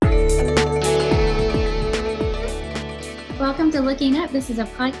to Looking Up. This is a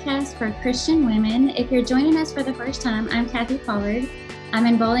podcast for Christian women. If you're joining us for the first time, I'm Kathy Pollard. I'm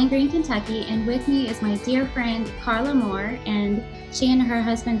in Bowling Green, Kentucky, and with me is my dear friend Carla Moore, and she and her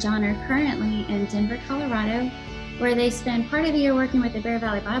husband John are currently in Denver, Colorado, where they spend part of the year working with the Bear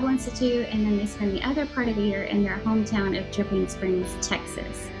Valley Bible Institute, and then they spend the other part of the year in their hometown of Dripping Springs,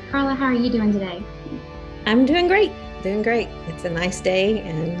 Texas. Carla, how are you doing today? I'm doing great. It's a nice day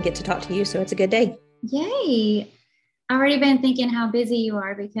and get to talk to you, so it's a good day. Yay. I've already been thinking how busy you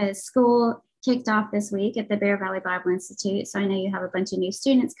are because school kicked off this week at the Bear Valley Bible Institute. So I know you have a bunch of new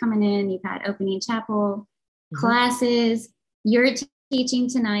students coming in. You've had opening chapel classes. You're teaching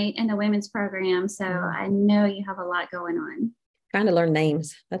tonight in the women's program. So I know you have a lot going on. Trying to learn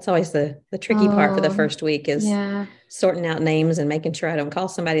names. That's always the tricky part for the first week is sorting out names and making sure I don't call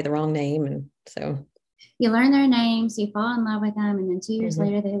somebody the wrong name. And so you learn their names, you fall in love with them, and then 2 years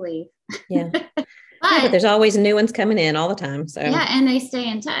later they leave. Yeah. But there's always new ones coming in all the time. So yeah, and they stay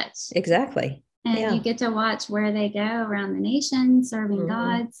in touch. Exactly. And you get to watch where they go around the nation, serving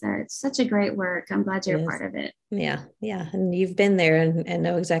God. So it's such a great work. I'm glad you're a part of it. Yeah. And you've been there and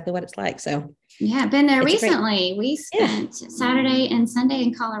know exactly what it's like. So yeah, I've been there recently. We spent Saturday and Sunday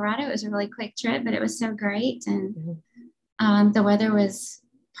in Colorado. It was a really quick trip, but it was so great. And the weather was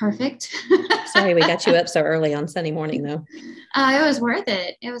perfect. Sorry, we got you up so early on Sunday morning, though. It was worth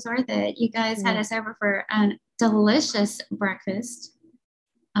it. You guys had us over for a delicious breakfast.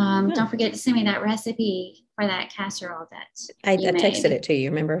 Don't forget to send me that recipe for that casserole that I texted it to you,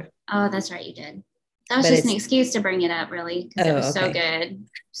 remember? Oh, that's right, you did. That was just an excuse to bring it up, really, because it was so good.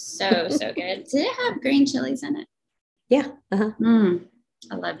 So good. Did it have green chilies in it? Yeah. I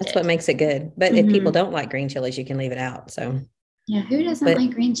loved it. That's what makes it good. But if people don't like green chilies, you can leave it out. So yeah, who doesn't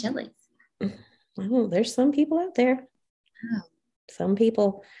like green chilies? Oh, there's some people out there. Oh. Some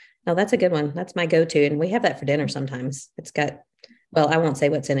people. No, that's a good one. That's my go-to. And we have that for dinner sometimes. It's got, well, I won't say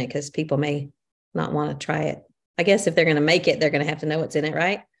what's in it because people may not want to try it. I guess if they're going to make it, they're going to have to know what's in it,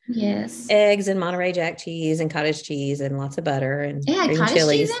 right? Yes. Eggs and Monterey Jack cheese and cottage cheese and lots of butter and green cottage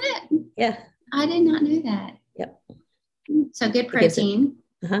chilies. Cheese in it? Yeah. I did not know that. Yep. So good protein.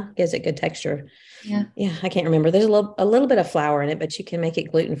 Gives it good texture. Yeah. I can't remember. There's a little bit of flour in it, but you can make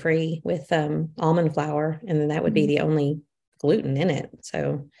it gluten-free with almond flour, and then that would be the only gluten in it.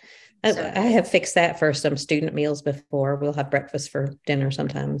 So I have fixed that for some student meals before. We'll have breakfast for dinner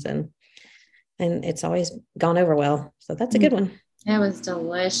sometimes, and it's always gone over well. So that's a good one. It was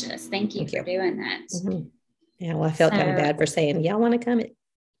delicious. Thank you for doing that. Yeah, well, I felt kind of bad for saying, y'all want to come at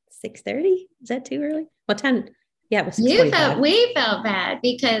 6:30? Is that too early? What time? Yeah, it was 6:45. We felt bad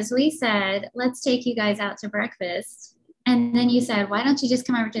because we said, let's take you guys out to breakfast. And then you said, why don't you just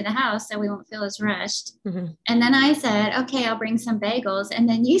come over to the house so we won't feel as rushed? And then I said, okay, I'll bring some bagels. And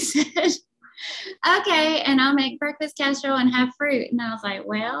then you said, okay, and I'll make breakfast casserole and have fruit. And I was like,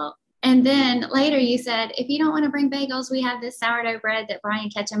 well, and then later you said, if you don't want to bring bagels, we have this sourdough bread that Brian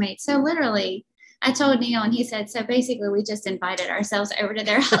Ketchum made. So literally, I told Neil and he said, so basically we just invited ourselves over to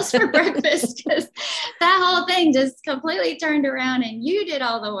their house for breakfast because that whole thing just completely turned around and you did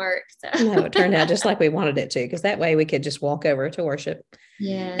all the work. So. No, it turned out just like we wanted it to, because that way we could just walk over to worship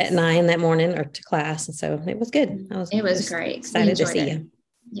at 9 that morning or to class. And so it was good. It was great. Excited to see you.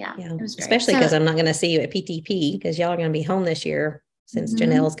 Yeah. It was great. Especially because I'm not going to see you at PTP because y'all are going to be home this year since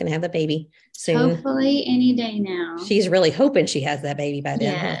Janelle's going to have the baby soon. Hopefully any day now. She's really hoping she has that baby by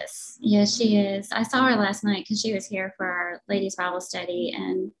then. Yes. Yes, she is. I saw her last night because she was here for our ladies' Bible study,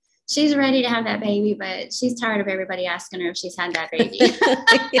 and she's ready to have that baby, but she's tired of everybody asking her if she's had that baby.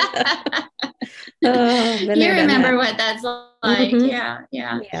 You remember what that's like.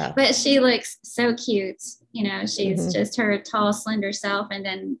 Yeah. But she looks so cute. You know, she's just her tall, slender self, and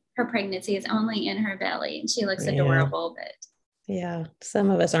then her pregnancy is only in her belly, and she looks adorable. But yeah,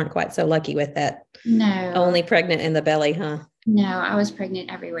 some of us aren't quite so lucky with that. No. Only pregnant in the belly, huh? No, I was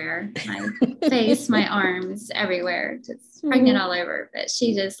pregnant everywhere. My face, my arms, everywhere. Just pregnant all over. But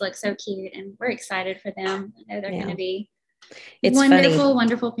she just looks so cute, and we're excited for them. I know they're going to be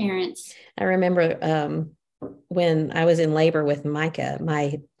wonderful parents. I remember when I was in labor with Micah,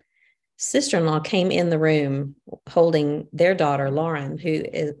 my sister-in-law came in the room holding their daughter, Lauren,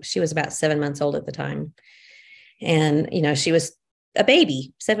 she was about 7 months old at the time. And, she was a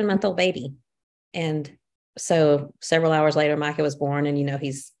baby, 7-month-old baby. And so several hours later, Micah was born, and,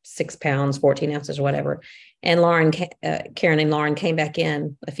 he's 6 pounds, 14 ounces or whatever. And Karen and Lauren came back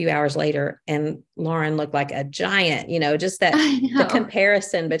in a few hours later, and Lauren looked like a giant, just the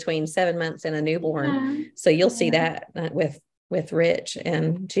comparison between 7 months and a newborn. Yeah. So you'll see that with Rich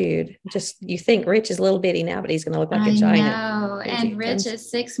and Jude. Just, you think Rich is a little bitty now, but he's going to look like a giant. I know. And Rich is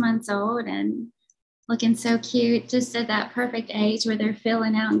 6 months old, and looking so cute, just at that perfect age where they're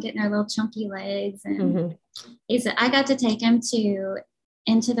filling out and getting their little chunky legs. And I got to take him to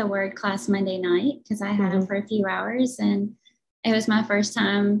Into the Word class Monday night because I had him for a few hours, and it was my first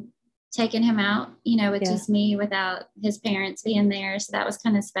time taking him out, with just me without his parents being there. So that was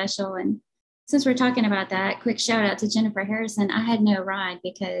kind of special. And since we're talking about that, quick shout out to Jennifer Harrison. I had no ride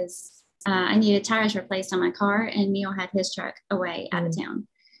because I needed tires replaced on my car, and Neil had his truck away out of town.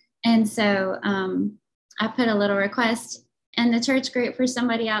 And so I put a little request in the church group for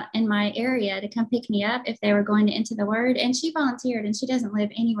somebody out in my area to come pick me up if they were going to Into the Word. And she volunteered, and she doesn't live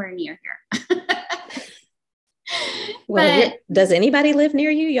anywhere near here. Well, does anybody live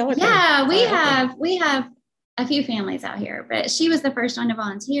near you? Y'all are we have a few families out here, but she was the first one to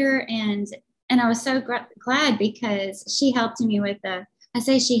volunteer. And I was so glad because she helped me with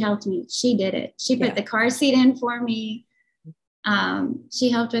she helped me. She did it. She put the car seat in for me. She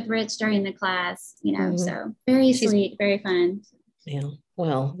helped with Rich during the class, so very sweet, very fun. Yeah.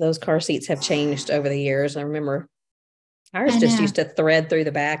 Well, those car seats have changed over the years. I remember ours just used to thread through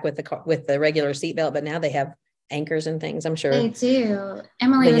the back with the regular seatbelt, but now they have anchors and things. I'm sure they do.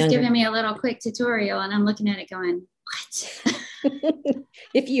 Emily was giving me a little quick tutorial, and I'm looking at it going, what?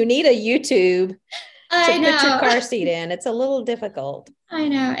 If you need a YouTube to put your car seat in, it's a little difficult. I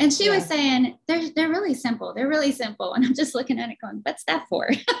know. And she was saying they're really simple. They're really simple. And I'm just looking at it going, what's that for?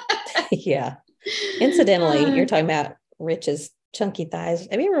 Yeah. Incidentally, you're talking about Rich's chunky thighs.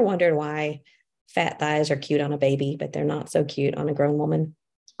 Have you ever wondered why fat thighs are cute on a baby, but they're not so cute on a grown woman?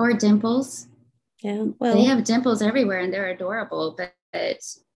 Or dimples. Yeah. Well, they have dimples everywhere and they're adorable, but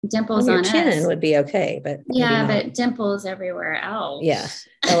dimples on your chin would be okay, but but dimples everywhere else. Yeah.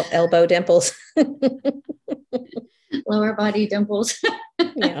 Elbow dimples. Lower body dimples.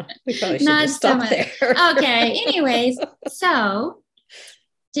 Yeah, we probably should just stop there. Okay. Anyways, so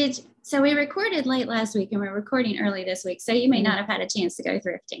we recorded late last week and we're recording early this week, so you may not have had a chance to go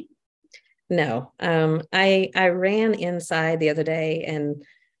thrifting. No, I ran inside the other day, and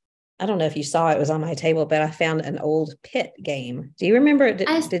I don't know if you saw it was on my table, but I found an old Pit game. Do you remember?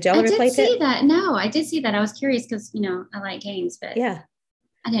 Did y'all ever play Pit? I did see that. No, I did see that. I was curious because I like games, but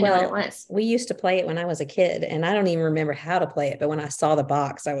I didn't know what it was. We used to play it when I was a kid, and I don't even remember how to play it. But when I saw the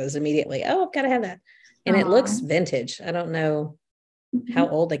box, I was immediately, I've got to have that. And it looks vintage. I don't know how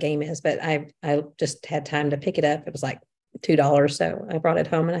old the game is, but I just had time to pick it up. It was like $2. So I brought it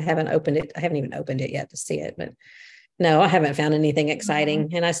home, and I haven't opened it. I haven't even opened it yet to see it, but no, I haven't found anything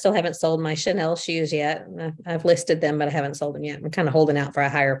exciting. And I still haven't sold my Chanel shoes yet. I've listed them, but I haven't sold them yet. I'm kind of holding out for a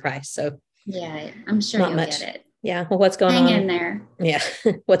higher price. So yeah, I'm sure you'll get it. Yeah. Well, what's going on? Hang in there. Yeah.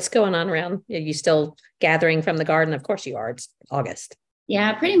 What's going on around? Are you still gathering from the garden? Of course you are. It's August.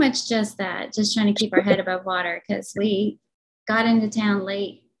 Yeah, pretty much just that. Just trying to keep our head above water because we got into town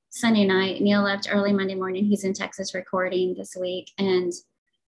late Sunday night. Neil left early Monday morning. He's in Texas recording this week. And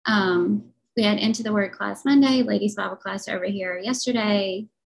we had Into the Word class Monday, ladies Bible class over here yesterday,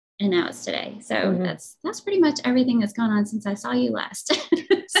 and now it's today. So that's pretty much everything that's gone on since I saw you last.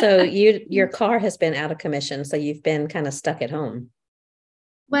 So your car has been out of commission, so you've been kind of stuck at home.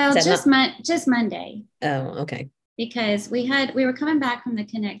 Well, just Monday. Oh, okay. Because we were coming back from the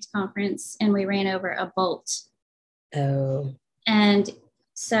Connect conference and we ran over a bolt. Oh. And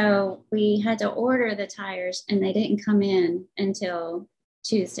so we had to order the tires, and they didn't come in until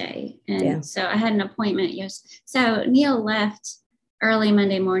Tuesday. And so I had an appointment. So Neil left early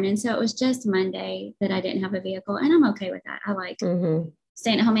Monday morning. So it was just Monday that I didn't have a vehicle, and I'm okay with that. I like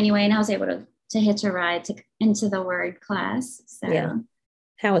staying at home anyway. And I was able to hitch a ride Into the Word class. So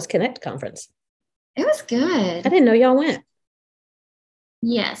how was Connect conference? It was good. I didn't know y'all went.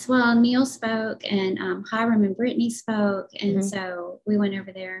 Yes. Well, Neil spoke, and Hiram and Brittany spoke. And so we went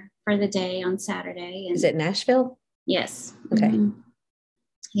over there for the day on Saturday. And is it Nashville? Yes. Okay.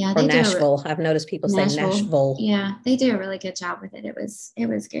 Yeah, or Nashville. I've noticed people say Nashville. Yeah, they do a really good job with it. It was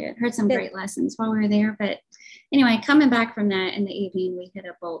good. Heard some great lessons while we were there. But anyway, coming back from that in the evening, we hit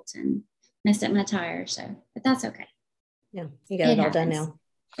a bolt and messed up my tire. So, but that's okay. Yeah, you got it all done now.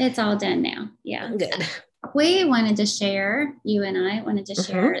 It's all done now. Yeah. Good. You and I wanted to share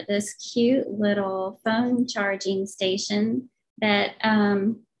this cute little phone charging station that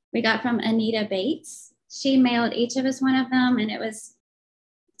we got from Anita Bates. She mailed each of us one of them, and it was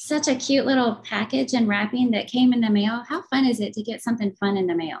such a cute little package and wrapping that came in the mail. How fun is it to get something fun in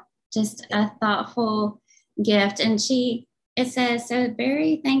the mail? Just a thoughtful gift. And it says, so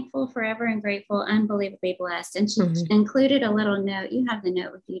very thankful, forever and grateful, unbelievably blessed. And she included a little note. You have the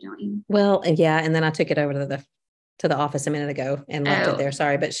note with you, don't you? Well, yeah. And then I took it over to the office a minute ago and left it there.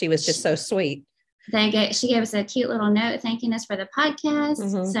 Sorry, but she was just so sweet. She gave us a cute little note thanking us for the podcast.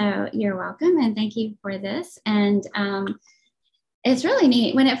 Mm-hmm. So you're welcome. And thank you for this. And it's really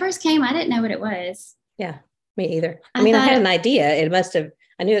neat. When it first came, I didn't know what it was. Yeah, me either. I mean, I had an idea.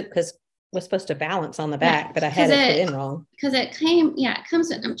 I knew it because it was supposed to balance on the back, but I had it put in wrong. Because it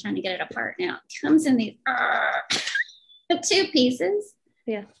comes in, I'm trying to get it apart now. It comes in these 2 pieces.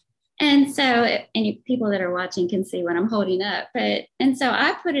 Yeah. And so, people that are watching can see what I'm holding up, and so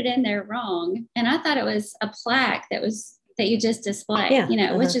I put it in there wrong. And I thought it was a plaque that you just display,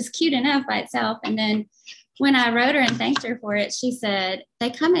 which is cute enough by itself. And then when I wrote her and thanked her for it, she said,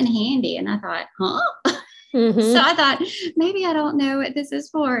 they come in handy. And I thought, huh? Mm-hmm. So I thought, maybe I don't know what this is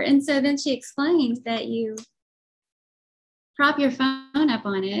for. And so then she explained that you prop your phone up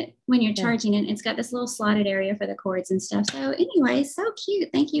on it when you're charging it. It's got this little slotted area for the cords and stuff. So anyway, so cute.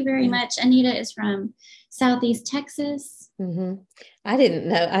 Thank you very much. Anita is from Southeast Texas. Mm-hmm. I didn't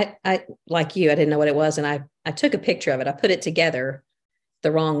know. I like you, I didn't know what it was. And I took a picture of it. I put it together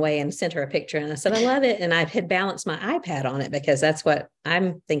the wrong way and sent her a picture. And I said, I love it. And I had balanced my iPad on it because that's what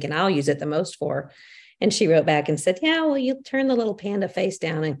I'm thinking I'll use it the most for. And she wrote back and said, yeah, well, you turn the little panda face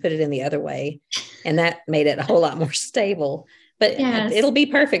down and put it in the other way. And that made it a whole lot more stable. But it'll be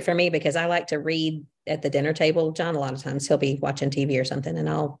perfect for me because I like to read at the dinner table. John, a lot of times he'll be watching TV or something and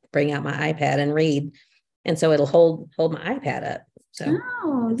I'll bring out my iPad and read. And so it'll hold my iPad up. So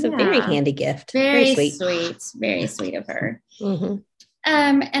it's a very handy gift. Very sweet. Very sweet of her. Mm-hmm.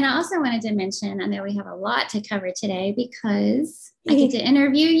 And I also wanted to mention, I know we have a lot to cover today because I get to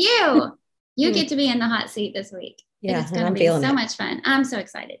interview you. You get to be in the hot seat this week. Yeah, it's going to be so much fun. I'm so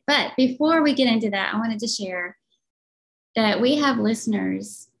excited. But before we get into that, I wanted to share that we have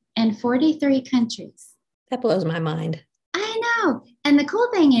listeners in 43 countries. That blows my mind. I know. And the cool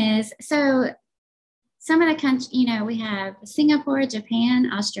thing is, so some of the countries, we have Singapore,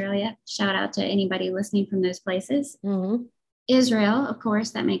 Japan, Australia. Shout out to anybody listening from those places. Mm-hmm. Israel, of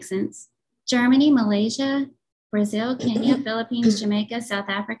course, that makes sense. Germany, Malaysia, Brazil, Kenya, Philippines, Jamaica, South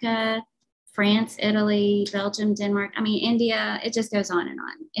Africa, France, Italy, Belgium, Denmark. I mean, India, it just goes on and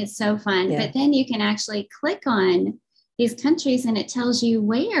on. It's so fun. Yeah. But then you can actually click on these countries and it tells you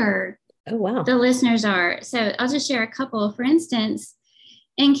where the listeners are. So I'll just share a couple. For instance,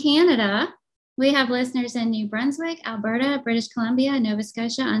 in Canada, we have listeners in New Brunswick, Alberta, British Columbia, Nova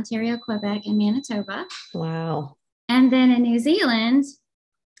Scotia, Ontario, Quebec, and Manitoba. Wow. And then in New Zealand,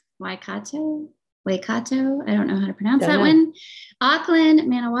 Waikato, I don't know how to pronounce that one. Auckland,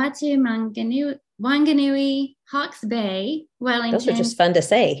 Manawatu, Wanganui, Hawke's Bay, Wellington. Those are just fun to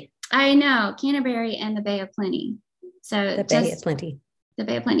say. I know. Canterbury and the Bay of Plenty. So the Bay of Plenty. The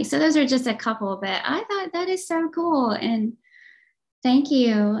Bay of Plenty. So those are just a couple, but I thought that is so cool. And thank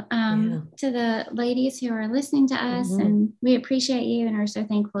you to the ladies who are listening to us. Mm-hmm. And we appreciate you and are so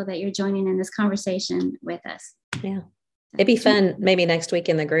thankful that you're joining in this conversation with us. Yeah. It'd be fun maybe next week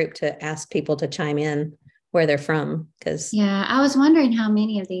in the group to ask people to chime in where they're from. Yeah, I was wondering how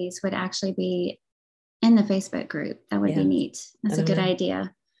many of these would actually be in the Facebook group. That would be neat. That's a good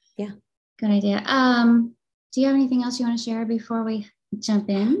idea. Yeah. Good idea. Do you have anything else you want to share before we jump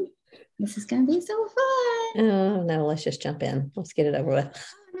in? This is going to be so fun. Oh, no, let's just jump in. Let's get it over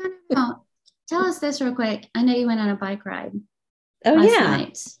with. No. Tell us this real quick. I know you went on a bike ride. Oh, last yeah.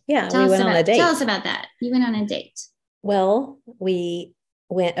 night. Yeah, we went on a date. Tell us about that. You went on a date. Well, we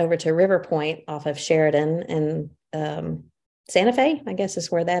went over to River Point off of Sheridan and Santa Fe, I guess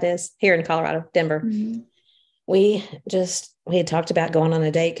is where that is, here in Colorado, Denver. Mm-hmm. We had talked about going on a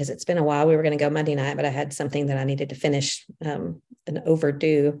date because it's been a while. We were going to go Monday night, but I had something that I needed to finish, an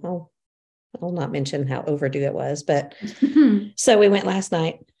overdue. I'll not mention how overdue it was, but so we went last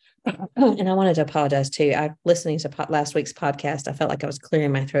night. And I wanted to apologize too. Listening to last week's podcast, I felt like I was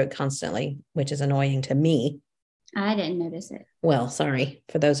clearing my throat constantly, which is annoying to me. I didn't notice it. Well, sorry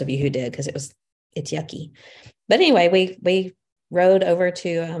for those of you who did, because it's yucky. But anyway, we rode over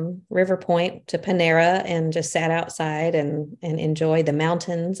to River Point to Panera and just sat outside and enjoyed the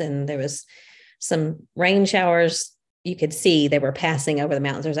mountains. And there was some rain showers. You could see they were passing over the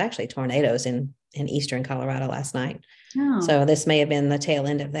mountains. There's actually tornadoes in eastern Colorado last night. Oh. So this may have been the tail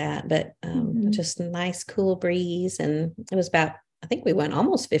end of that, but just a nice cool breeze. And it was about, I think we went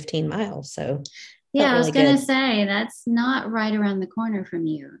almost 15 miles. So yeah, I was going to say, that's not right around the corner from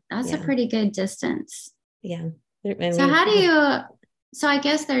you. That's a pretty good distance. Yeah. So I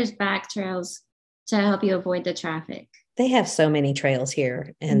guess there's back trails to help you avoid the traffic. They have so many trails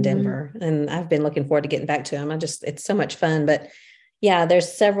here in Denver, and I've been looking forward to getting back to them. It's so much fun, but yeah,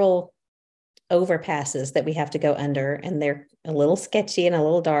 there's several overpasses that we have to go under, and they're a little sketchy and a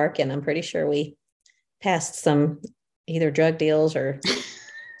little dark. And I'm pretty sure we passed some either drug deals or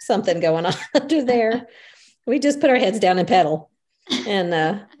something going on under there. We just put our heads down and pedal. And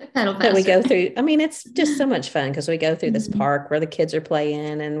pedal that we go through. I mean, it's just so much fun because we go through this park where the kids are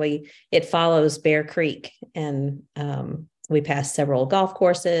playing, and it follows Bear Creek, and we pass several golf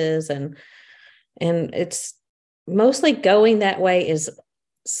courses, and it's mostly going that way is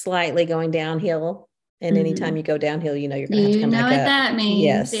slightly going downhill. And anytime you go downhill, you're going to have to come back up. You know what that means.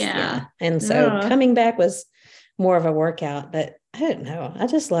 Yes. Yeah. And so coming back was more of a workout, but I don't know. I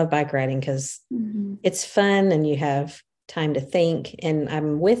just love bike riding because it's fun and you have time to think. And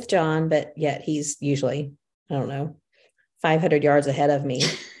I'm with John, but yet he's usually, I don't know, 500 yards ahead of me,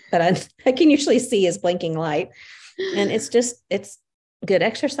 but I can usually see his blinking light. And it's good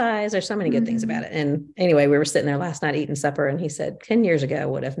exercise. There's so many good things about it. And anyway, we were sitting there last night eating supper, and he said 10 years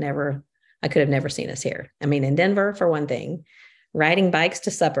ago I could have never seen us here. I mean, in Denver, for one thing, riding bikes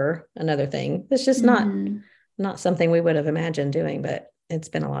to supper, another thing. It's just not something we would have imagined doing, but it's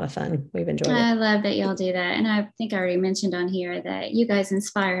been a lot of fun. We've enjoyed it. I love that y'all do that. And I think I already mentioned on here that you guys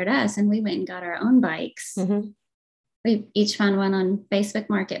inspired us, and we went and got our own bikes. We each found one on Facebook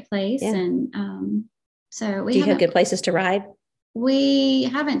Marketplace. Yeah. And so do you have good places to ride? We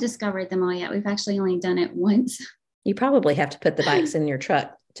haven't discovered them all yet. We've actually only done it once. You probably have to put the bikes in your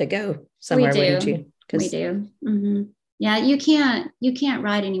truck to go somewhere, wouldn't you? We do. Yeah, you can't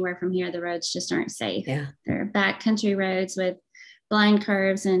ride anywhere from here. The roads just aren't safe. Yeah. They're backcountry roads with blind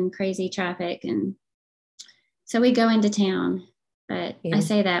curves and crazy traffic. And so we go into town, but I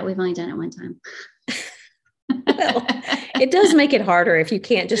say that we've only done it one time. Well, it does make it harder if you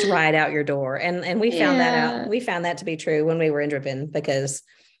can't just ride out your door. And we found that out. We found that to be true when we were in Drippin, because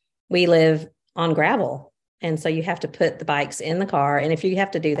we live on gravel. And so you have to put the bikes in the car. And if you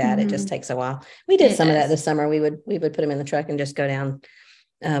have to do that, it just takes a while. We did some of that this summer. We would put them in the truck and just go down.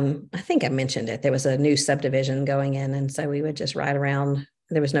 I think I mentioned it. There was a new subdivision going in. And so we would just ride around.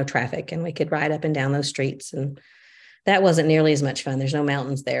 There was no traffic, and we could ride up and down those streets. And that wasn't nearly as much fun. There's no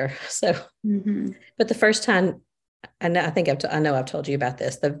mountains there. So, but the first time, I know I've told you about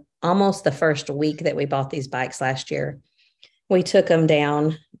this. Almost the first week that we bought these bikes last year, we took them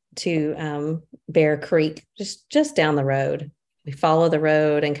down to Bear Creek, just down the road. We follow the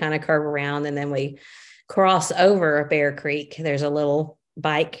road and kind of curve around, and then we cross over Bear Creek. There's a little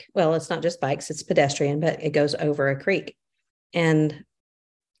bike. Well, it's not just bikes, it's pedestrian, but it goes over a creek. And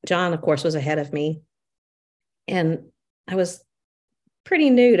John, of course, was ahead of me. And I was pretty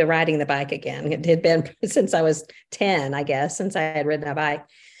new to riding the bike again. It had been since I was 10, I guess, since I had ridden a bike.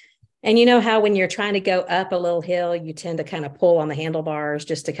 And you know how when you're trying to go up a little hill, you tend to kind of pull on the handlebars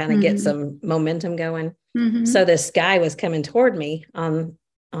just to kind of get some momentum going. So this guy was coming toward me on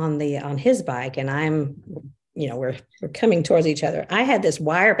his bike, and we're coming towards each other. I had this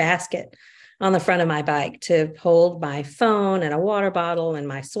wire basket on the front of my bike to hold my phone and a water bottle and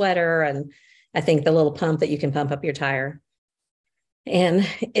my sweater, and I think the little pump that you can pump up your tire. And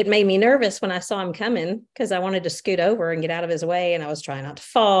it made me nervous when I saw him coming, because I wanted to scoot over and get out of his way. And I was trying not to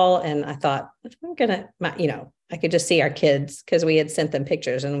fall. And I thought, I could just see our kids, because we had sent them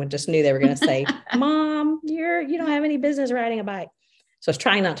pictures, and we just knew they were going to say, Mom, you don't have any business riding a bike. So I was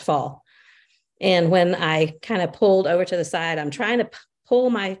trying not to fall. And when I kind of pulled over to the side, I'm trying to pull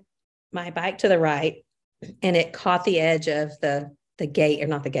my bike to the right, and it caught the edge of the gate, or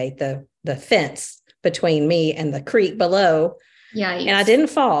not the gate, the fence between me and the creek below. Yeah. And I didn't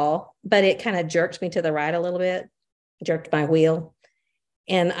fall, but it kind of jerked me to the right a little bit, jerked my wheel.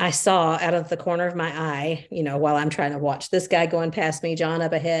 And I saw out of the corner of my eye, while I'm trying to watch this guy going past me, John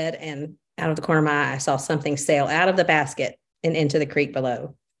up ahead, and out of the corner of my eye, I saw something sail out of the basket and into the creek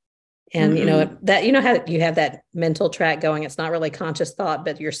below. And how you have that mental track going. It's not really conscious thought,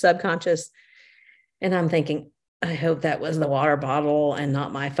 but your subconscious. And I'm thinking, I hope that was the water bottle and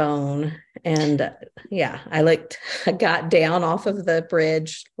not my phone. And I got down off of the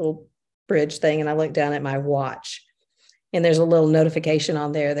little bridge thing, and I looked down at my watch, and there's a little notification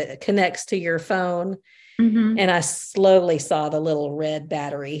on there that connects to your phone. And I slowly saw the little red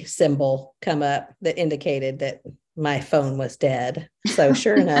battery symbol come up that indicated that my phone was dead. So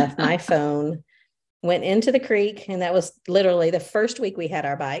sure enough, my phone went into the creek, and that was literally the first week we had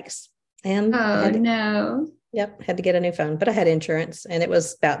our bikes. And Yep. Had to get a new phone, but I had insurance, and it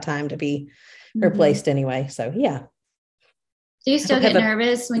was about time to be replaced anyway. So, yeah. Do you still get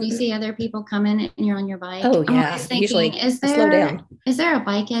nervous when you see other people coming and you're on your bike? Oh, yeah. Usually slow down. Is there a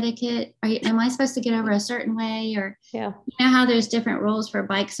bike etiquette? Am I supposed to get over a certain way? Or, you know how there's different rules for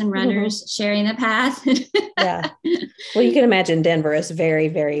bikes and runners sharing the path? Yeah. Well, you can imagine Denver is very,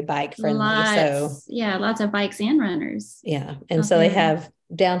 very bike friendly. Lots of bikes and runners. Yeah. And so they have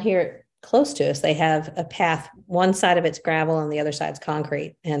down here close to us, they have a path. One side of it's gravel and the other side's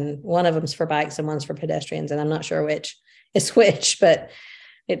concrete. And one of them's for bikes and one's for pedestrians. And I'm not sure which is which, but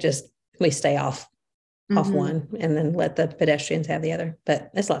we stay off one and then let the pedestrians have the other.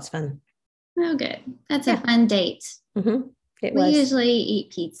 But it's lots of fun. Oh, good. That's a fun date. We usually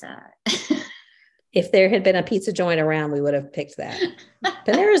eat pizza. If there had been a pizza joint around, we would have picked that.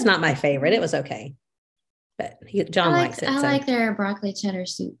 Panera is not my favorite. It was okay. But John likes it. I like their broccoli cheddar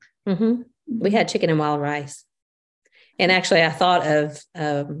soup. We had chicken and wild rice. And actually, I thought of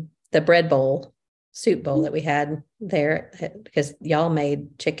the bread bowl, soup bowl that we had there, because y'all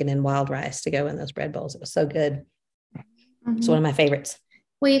made chicken and wild rice to go in those bread bowls. It was so good. It's one of my favorites.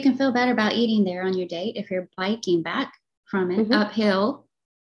 Well, you can feel better about eating there on your date if you're biking back from it uphill.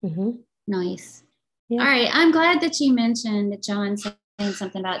 Nice. Yeah. All right. I'm glad that you mentioned that John saying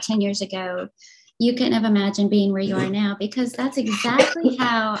something about 10 years ago. You couldn't have imagined being where you are now, because that's exactly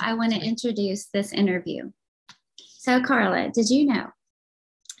how I want to introduce this interview. So, Carla, did you know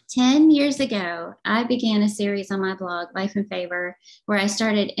 10 years ago, I began a series on my blog, Life in Favor, where I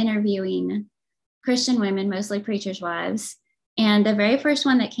started interviewing Christian women, mostly preachers' wives. And the very first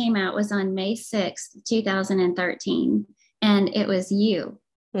one that came out was on May 6th, 2013. And it was you.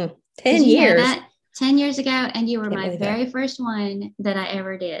 10 years. 10 years ago, and you were my very first one that I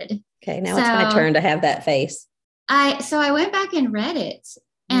ever did. Okay, now it's my turn to have that face. So I went back and read it,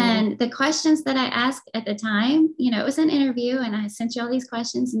 and the questions that I asked at the time, it was an interview, and I sent you all these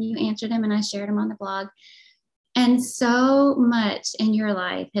questions, and you answered them, and I shared them on the blog. And so much in your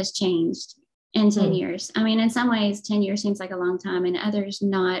life has changed in 10 years. I mean, in some ways, 10 years seems like a long time, and others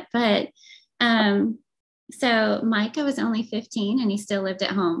not. But so Micah was only 15, and he still lived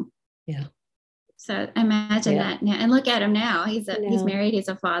at home. Yeah. So imagine that now, and look at him now. He's married. He's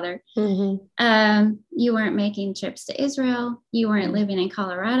a father. You weren't making trips to Israel. You weren't living in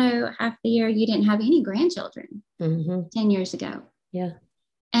Colorado half the year. You didn't have any grandchildren 10 years ago. Yeah.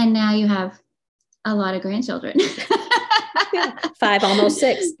 And now you have a lot of grandchildren. 5, almost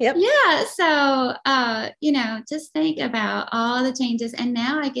 6. Yep. Yeah. So, just think about all the changes. And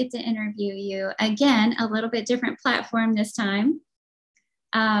now I get to interview you again, a little bit different platform this time.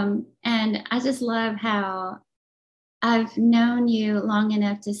 And I just love how I've known you long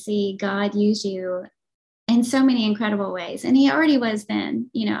enough to see God use you in so many incredible ways. And he already was then.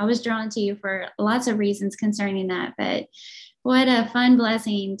 I was drawn to you for lots of reasons concerning that. But what a fun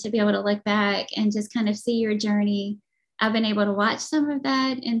blessing to be able to look back and just kind of see your journey. I've been able to watch some of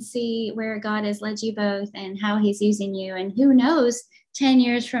that and see where God has led you both and how he's using you. And who knows, 10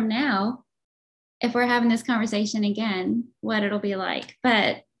 years from now, if we're having this conversation again, what it'll be like.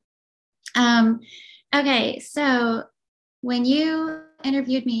 But, okay. So when you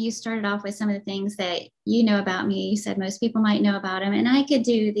interviewed me, you started off with some of the things that you know about me. You said most people might know about them, and I could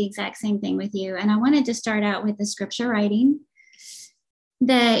do the exact same thing with you. And I wanted to start out with the scripture writing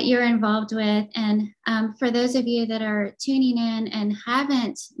that you're involved with. And for those of you that are tuning in and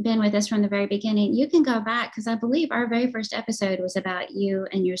haven't been with us from the very beginning, you can go back, because I believe our very first episode was about you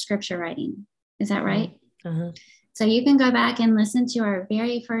and your scripture writing. Is that right? So you can go back and listen to our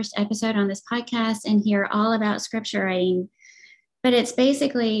very first episode on this podcast and hear all about scripture writing. But it's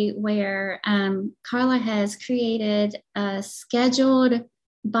basically where Carla has created a scheduled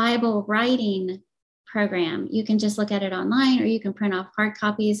Bible writing program. You can just look at it online, or you can print off hard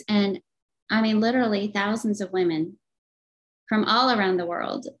copies. And I mean, literally thousands of women from all around the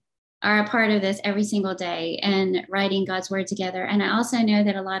world are a part of this every single day and writing God's word together. And I also know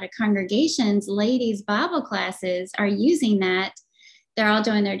that a lot of congregations, ladies' Bible classes are using that. They're all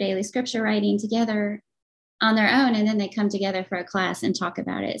doing their daily scripture writing together on their own, and then they come together for a class and talk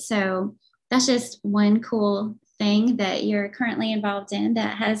about it. So that's just one cool thing that you're currently involved in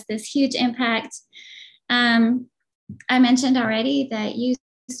that has this huge impact. I mentioned already that you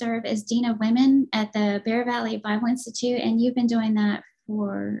serve as Dean of Women at the Bear Valley Bible Institute, and you've been doing that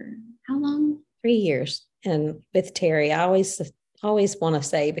for how long? 3 years. And with Terry, I always want to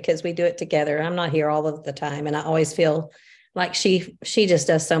say, because we do it together, I'm not here all of the time, and I always feel like she just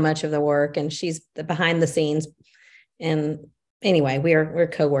does so much of the work, and she's behind the scenes. And anyway, we're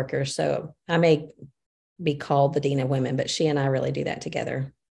co-workers, so I may be called the Dean of Women, but she and I really do that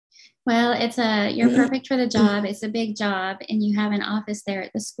together. Well, you're perfect for the job. It's a big job, and you have an office there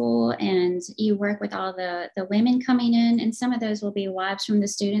at the school, and you work with all the women coming in, and some of those will be wives from the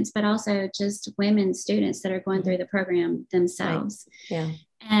students, but also just women students that are going through the program themselves. Right. Yeah.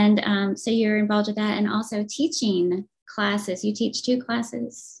 And so you're involved with that, and also teaching classes. You teach 2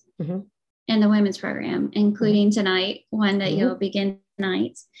 classes in the women's program, including tonight, one that you'll begin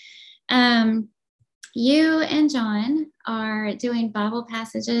tonight. You and John are doing Bible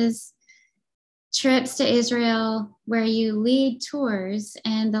passages trips to Israel where you lead tours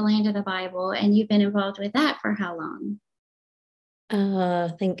in the land of the Bible, and you've been involved with that for how long?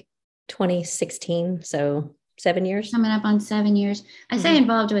 I think 2016, so 7 years. Coming up on 7 years. I say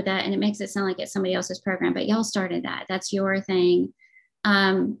involved with that, and it makes it sound like it's somebody else's program, but y'all started that. That's your thing.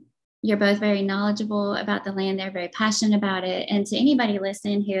 You're both very knowledgeable about the land. They're very passionate about it. And to anybody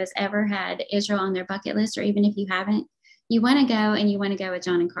listening who has ever had Israel on their bucket list, or even if you haven't, you want to go, and you want to go with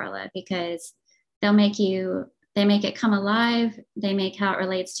John and Carla, because they make it come alive. They make how it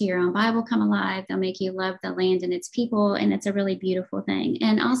relates to your own Bible come alive. They'll make you love the land and its people. And it's a really beautiful thing.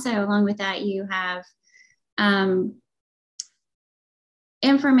 And also, along with that, you have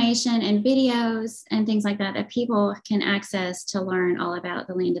information and videos and things like that people can access to learn all about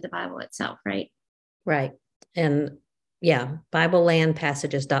the land of the Bible itself, right? Right. And yeah,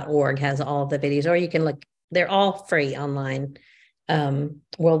 BibleLandPassages.org has all the videos, or you can look, they're all free online.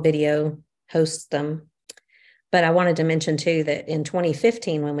 World Video hosts them. But I wanted to mention too that in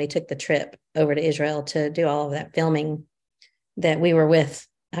 2015, when we took the trip over to Israel to do all of that filming, that we were with,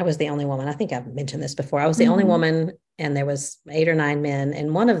 I was the only woman. I think I've mentioned this before. I was the only woman, and there was 8 or 9 men.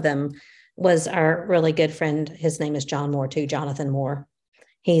 And one of them was our really good friend. His name is John Moore too, Jonathan Moore.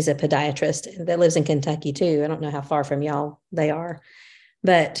 He's a podiatrist that lives in Kentucky too. I don't know how far from y'all they are,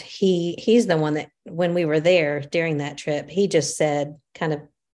 but he's the one that when we were there during that trip, he just said kind of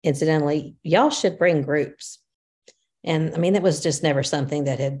incidentally, y'all should bring groups. And I mean, that was just never something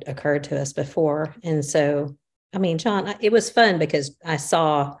that had occurred to us before. And so, I mean, John, it was fun because I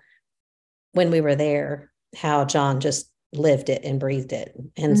saw when we were there how John just lived it and breathed it.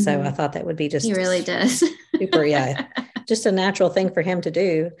 And so I thought that would be just, he really does. Super. Yeah. Just a natural thing for him to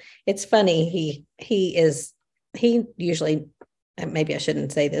do. It's funny. He usually, maybe I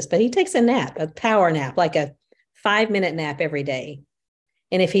shouldn't say this, but he takes a power nap, like a 5-minute nap every day.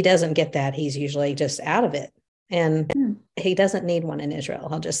 And if he doesn't get that, he's usually just out of it. And he doesn't need one in Israel.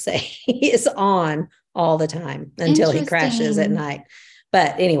 I'll just say he is on all the time until he crashes at night.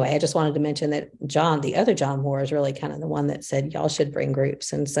 But anyway, I just wanted to mention that John, the other John Moore, is really kind of the one that said, y'all should bring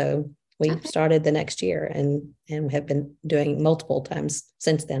groups. And so we started the next year and have been doing multiple times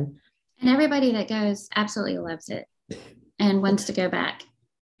since then. And everybody that goes absolutely loves it and wants to go back.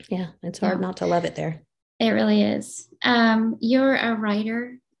 Yeah, it's hard not to love it there. It really is. You're a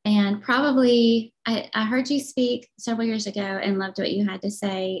writer, and probably I heard you speak several years ago and loved what you had to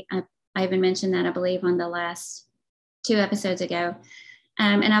say. I even mentioned that, I believe, on the last 2 episodes ago.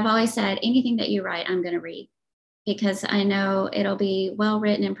 And I've always said, anything that you write, I'm going to read, because I know it'll be well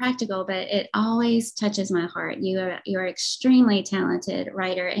written and practical, but it always touches my heart. You're extremely talented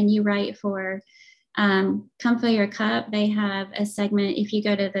writer, and you write for Come Fill Your Cup. They have a segment. If you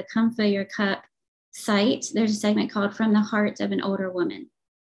go to the Come Fill Your Cup site, there's a segment called From the Heart of an Older Woman.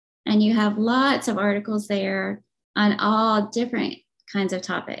 And you have lots of articles there on all different kinds of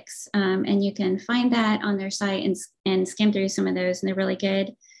topics. And you can find that on their site and skim through some of those, and they're really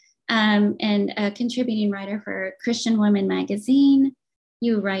good. And a contributing writer for Christian Women magazine.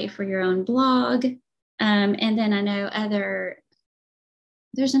 You write for your own blog. And then I know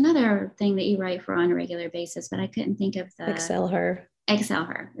there's another thing that you write for on a regular basis, but I couldn't think of the Excel Her.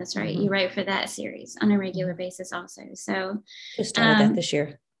 That's right. You write for that series on a regular basis also. So just started that this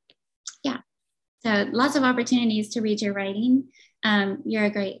year. Yeah. So lots of opportunities to read your writing. You're a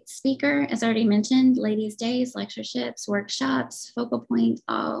great speaker, as already mentioned, ladies' days, lectureships, workshops, focal points,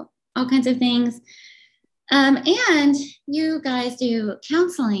 all kinds of things. And you guys do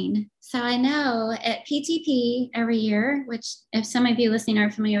counseling. So I know at PTP every year, which if some of you listening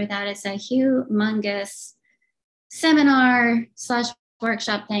are familiar with that, it's a humongous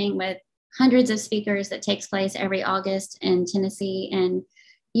seminar/workshop thing with hundreds of speakers that takes place every August in Tennessee. And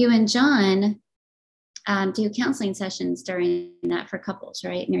you and John do counseling sessions during that for couples,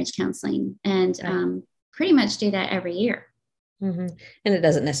 right? Marriage counseling. And pretty much do that every year. Mm-hmm. And it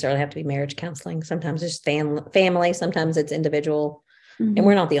doesn't necessarily have to be marriage counseling. Sometimes it's family, sometimes it's individual. Mm-hmm. And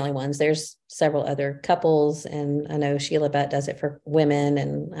we're not the only ones. There's several other couples. And I know Sheila Butt does it for women.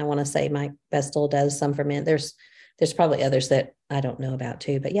 And I want to say Mike Vestal does some for men. There's probably others that I don't know about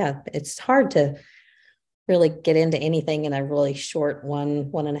too. But yeah, it's hard to really get into anything in a really short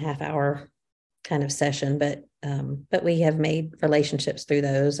 1.5 hour kind of session. But we have made relationships through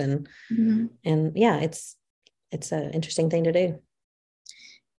those. And yeah, it's an interesting thing to do.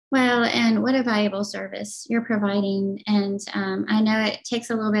 Well, and what a valuable service you're providing. And I know it takes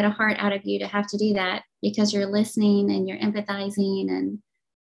a little bit of heart out of you to have to do that, because you're listening and you're empathizing and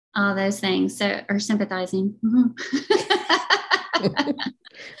all those things. So, or sympathizing.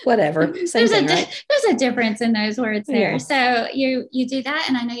 Whatever. Same thing, right? There's a difference in those words there. Yeah. So you do that.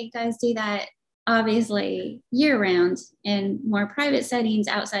 And I know you guys do that obviously year round in more private settings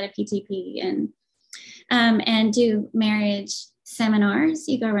outside of PTP, and do marriage seminars.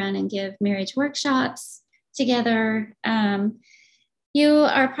 You go around and give marriage workshops together. You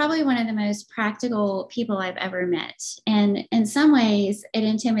are probably one of the most practical people I've ever met. And in some ways, it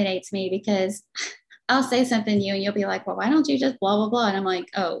intimidates me because I'll say something to you and you'll be like, well, why don't you just blah, blah, blah? And I'm like,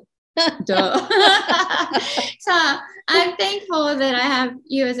 oh, duh. So I'm thankful that I have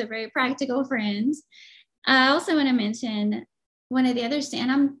you as a very practical friend. I also want to mention one of the other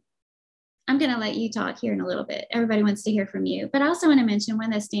I'm going to let you talk here in a little bit. Everybody wants to hear from you, but I also want to mention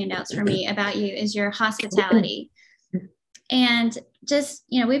one of the standouts for me about you is your hospitality. And just,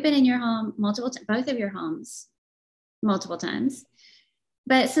 we've been in your home both of your homes multiple times,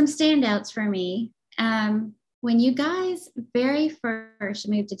 but some standouts for me. When you guys very first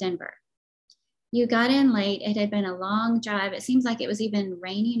moved to Denver, you got in late. It had been a long drive. It seems like it was even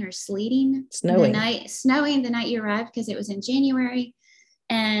raining or sleeting. Snowing the night you arrived because it was in January.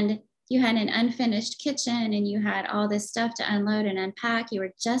 And you had an unfinished kitchen and you had all this stuff to unload and unpack. You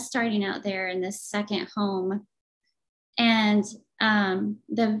were just starting out there in this second home. And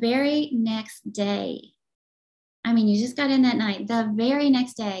the very next day, you just got in that night. The very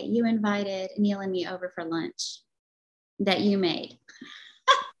next day, you invited Neil and me over for lunch that you made.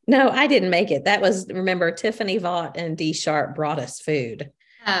 No, I didn't make it. That was, remember, Tiffany Vaught and Dee Sharp brought us food.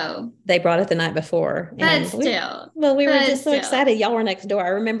 Oh. They brought it the night before. But we were just so excited. Y'all were next door. I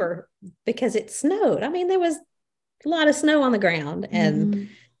remember because it snowed. There was a lot of snow on the ground and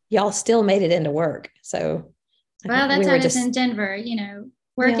y'all still made it into work. So, well, that's how it is in Denver,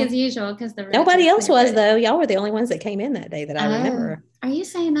 work as usual because nobody else was though. Y'all were the only ones that came in that day that I remember. Are you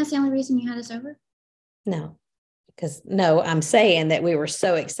saying that's the only reason you had us over? No, I'm saying that we were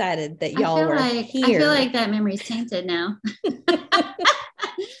so excited that y'all were here. I feel like that memory's tainted now.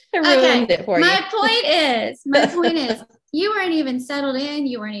 I ruined it for you. My point is, you weren't even settled in,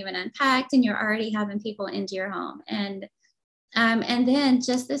 you weren't even unpacked, and you're already having people into your home. And then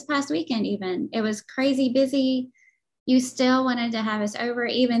just this past weekend, even it was crazy busy. You still wanted to have us over,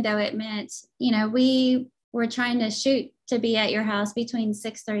 even though it meant, we were trying to shoot to be at your house between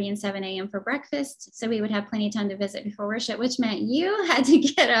 6:30 and 7 a.m. for breakfast. So we would have plenty of time to visit before worship, which meant you had to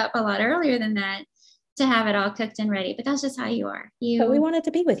get up a lot earlier than that to have it all cooked and ready. But that's just how you are. But we wanted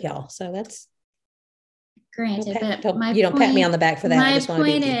to be with y'all. So that's granted. You don't pat me on the back for that. My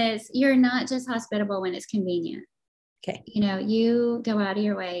point is, you're not just hospitable when it's convenient. Okay. You go out of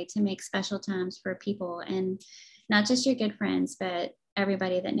your way to make special times for people, and not just your good friends, but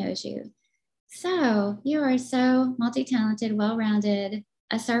everybody that knows you. So you are so multi-talented, well-rounded,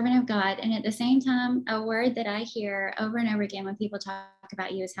 a servant of God. And at the same time, a word that I hear over and over again when people talk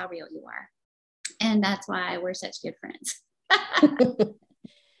about you is how real you are. And that's why we're such good friends.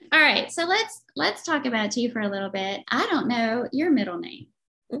 All right. So let's talk about you for a little bit. I don't know your middle name.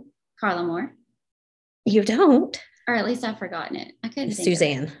 Carla Moore. You don't? Or at least I've forgotten it. I couldn't think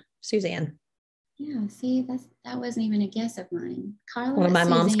Suzanne. of it. Suzanne. Yeah, see, that wasn't even a guess of mine. Carla. One of my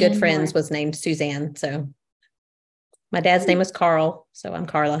mom's good friends was named Suzanne. So my dad's name was Carl. So I'm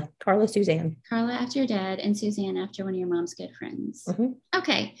Carla. Carla Suzanne. Carla after your dad and Suzanne after one of your mom's good friends. Mm-hmm.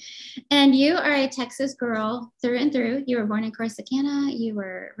 Okay. And you are a Texas girl through and through. You were born in Corsicana. You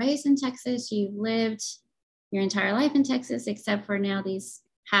were raised in Texas. You lived your entire life in Texas, except for now these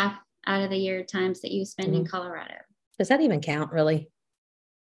half out of the year times that you spend in Colorado. Does that even count, really?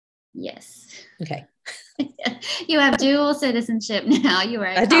 Yes. Okay. You have dual citizenship now.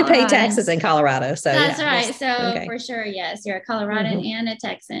 I do pay taxes in Colorado. So that's right. So for sure, yes, you're a Coloradan and a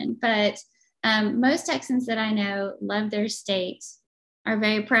Texan. But most Texans that I know love their state, are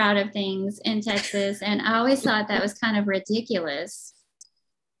very proud of things in Texas. And I always thought that was kind of ridiculous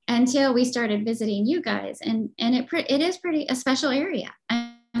until we started visiting you guys. And it is pretty a special area.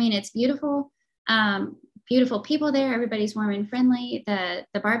 I mean, it's beautiful. Beautiful people there. Everybody's warm and friendly. The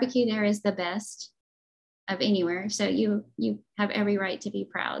barbecue there is the best of anywhere. So you have every right to be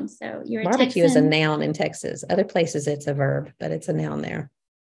proud. So you're barbecue is a noun in Texas. Other places it's a verb, but it's a noun there.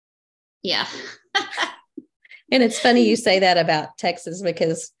 Yeah. And it's funny you say that about Texas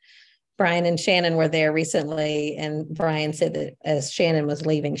because Brian and Shannon were there recently, and Brian said that as Shannon was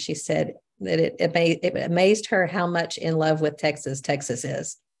leaving, she said that it amazed her how much in love with Texas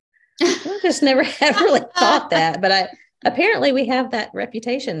is. I just never have really thought that, but apparently we have that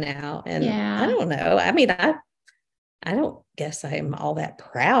reputation now. And I don't know. I mean, I don't guess I'm all that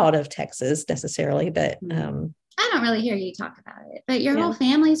proud of Texas necessarily, but I don't really hear you talk about it, but your whole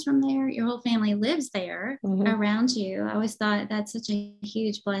family's from there. Your whole family lives there around you. I always thought that's such a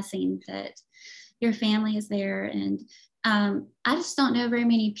huge blessing that your family is there. And I just don't know very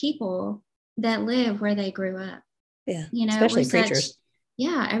many people that live where they grew up. Yeah. You know, Especially preachers.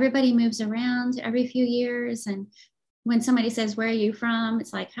 Yeah, everybody moves around every few years. And when somebody says, where are you from?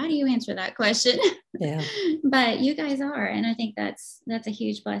 It's like, how do you answer that question? Yeah. But you guys are. And I think that's a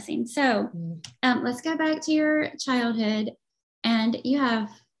huge blessing. So let's go back to your childhood. And you have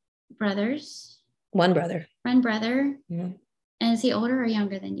brothers. One brother. One brother. Mm-hmm. And is he older or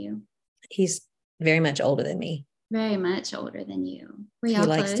younger than you? He's very much older than me. Very much older than you. He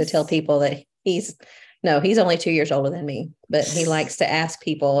likes to tell people that he's only 2 years older than me, but he likes to ask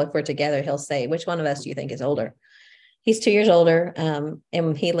people if we're together. He'll say, which one of us do you think is older? He's 2 years older.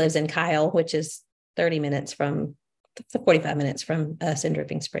 And he lives in Kyle, which is 45 minutes from us in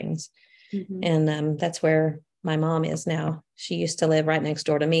Dripping Springs. Mm-hmm. And that's where my mom is now. She used to live right next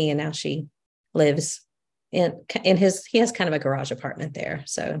door to me, and now she lives he has kind of a garage apartment there.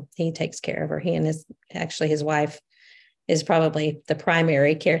 So he takes care of her. He and his wife is probably the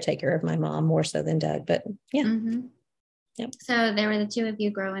primary caretaker of my mom, more so than Doug, but yeah. Mm-hmm. Yep. So they were the two of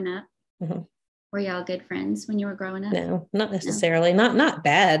you growing up. Mm-hmm. Were y'all good friends when you were growing up? No, not necessarily. No. Not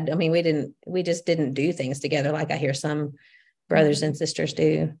bad. I mean, we just didn't do things together like I hear some brothers mm-hmm. and sisters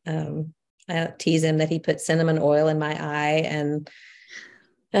do. I tease him that he put cinnamon oil in my eye, and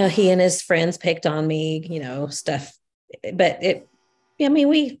he and his friends picked on me, stuff. But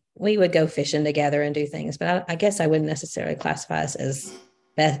we would go fishing together and do things, but I guess I wouldn't necessarily classify us as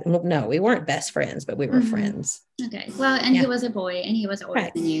best. No, we weren't best friends, but we were mm-hmm. friends. Okay. Well, and he was a boy and he was older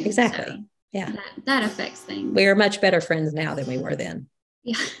than you. Exactly. So yeah. That affects things. We are much better friends now than we were then.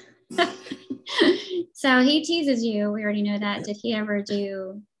 Yeah. So he teases you. We already know that. Did he ever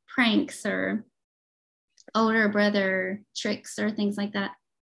do pranks or older brother tricks or things like that?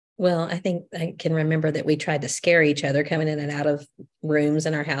 Well, I think I can remember that we tried to scare each other coming in and out of rooms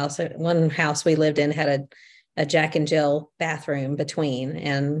in our house. One house we lived in had a Jack and Jill bathroom between.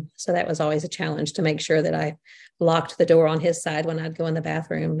 And so that was always a challenge to make sure that I locked the door on his side when I'd go in the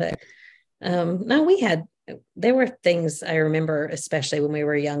bathroom. But no, there were things I remember, especially when we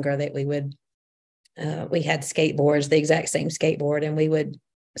were younger, that we had skateboards, the exact same skateboard, and we would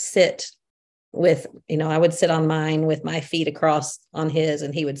sit with, I would sit on mine with my feet across on his,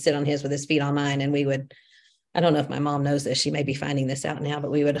 and he would sit on his with his feet on mine. And I don't know if my mom knows this, she may be finding this out now,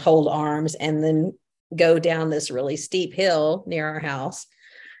 but we would hold arms and then go down this really steep hill near our house.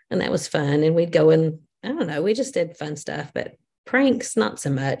 And that was fun. And we'd go and, I don't know, we just did fun stuff, but pranks, not so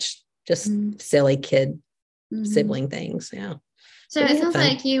much, just mm-hmm. silly kid mm-hmm. sibling things. Yeah. So it sounds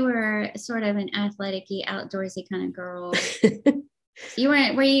like you were sort of an athletic-y, outdoorsy kind of girl.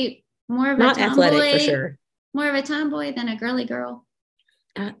 Were you more of not athletic for sure. More of a tomboy than a girly girl?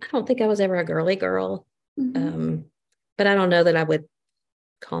 I don't think I was ever a girly girl. Mm-hmm. But I don't know that I would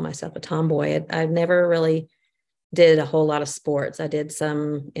call myself a tomboy. I never really did a whole lot of sports. I did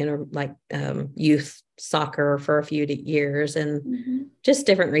some youth soccer for a few years, and mm-hmm. just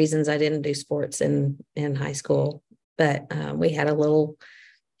different reasons I didn't do sports in high school. But we had a little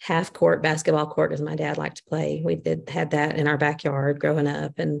half court basketball court, as my dad liked to play. We had that in our backyard growing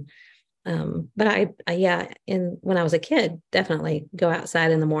up. And but when I was a kid, definitely go outside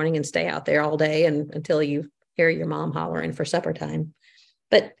in the morning and stay out there all day until you hear your mom hollering for supper time.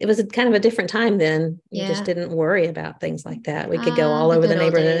 But it was kind of a different time then. You just didn't worry about things like that. We could go all over the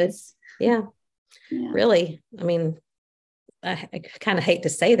neighborhood. Yeah, really. I mean, I kind of hate to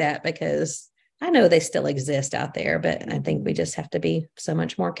say that because I know they still exist out there, but I think we just have to be so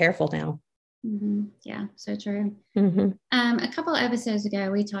much more careful now. Mm-hmm. Yeah, so true. Mm-hmm. A couple of episodes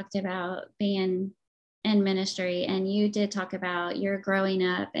ago, we talked about being in ministry, and you did talk about your growing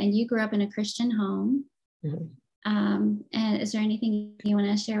up, and you grew up in a Christian home. Mm-hmm. And is there anything you want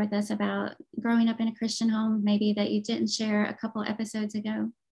to share with us about growing up in a Christian home, maybe that you didn't share a couple episodes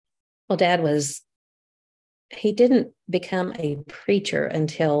ago? Well, Dad he didn't become a preacher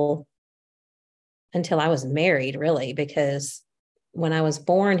until I was married, really, because when I was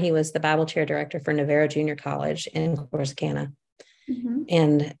born, he was the Bible chair director for Navarro Junior College in Corsicana. Mm-hmm.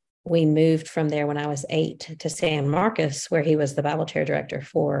 And we moved from there when I was 8 to San Marcos, where he was the Bible chair director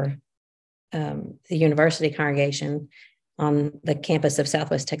for the university congregation on the campus of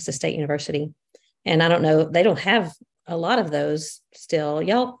Southwest Texas State University. And I don't know, they don't have a lot of those still.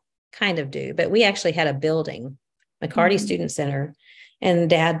 Y'all kind of do, but we actually had a building, McCarty mm-hmm. Student Center, and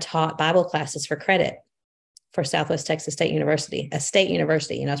Dad taught Bible classes for credit for Southwest Texas State University, a state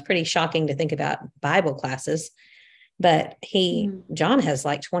university. It's pretty shocking to think about Bible classes, but John has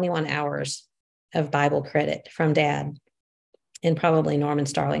like 21 hours of Bible credit from Dad, and probably Norman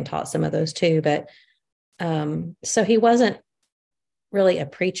Starling taught some of those too. But so he wasn't really a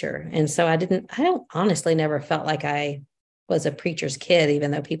preacher. And so I don't honestly never felt like I was a preacher's kid,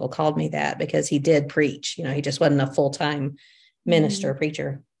 even though people called me that, because he did preach. You know, he just wasn't a full-time minister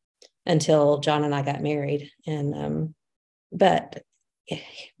preacher until John and I got married. And but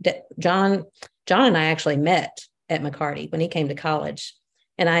John and I actually met at McCarty when he came to college.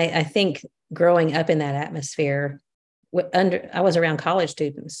 And I think growing up in that atmosphere, I was around college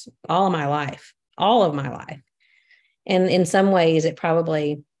students all of my life. And in some ways it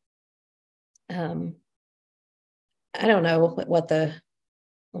probably, I don't know what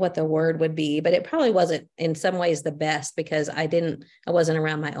the word would be, but it probably wasn't in some ways the best, because I wasn't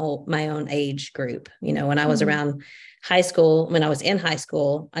around my own age group. You know, when I was around high school, when I was in high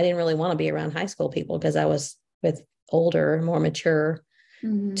school, I didn't really want to be around high school people because I was with older, more mature,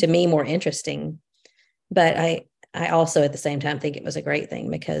 to me, more interesting. But I also at the same time think it was a great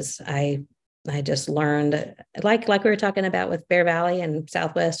thing, because I just learned, like we were talking about with Bear Valley and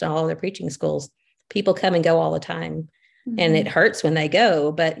Southwest and all the preaching schools, people come and go all the time. And it hurts when they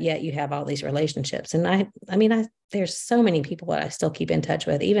go, but yet you have all these relationships. And I mean, there's so many people that I still keep in touch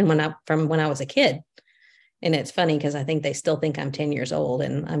with, even from when I was a kid. And it's funny because I think they still think I'm 10 years old,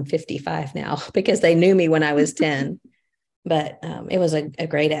 and I'm 55 now because they knew me when I was 10. But it was a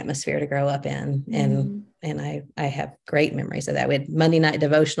great atmosphere to grow up in. And I have great memories of that. We had Monday night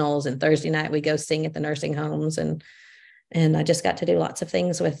devotionals, and Thursday night we go sing at the nursing homes. And I just got to do lots of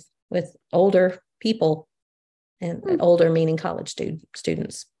things with older people, and older meaning college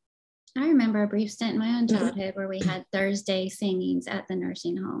students. I remember a brief stint in my own childhood where we had Thursday singings at the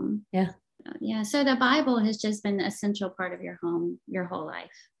nursing home. Yeah. Yeah. So the Bible has just been an essential part of your home, your whole life.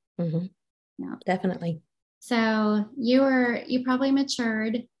 Yeah, definitely. So you probably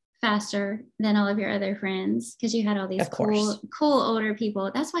matured faster than all of your other friends, because you had all these cool older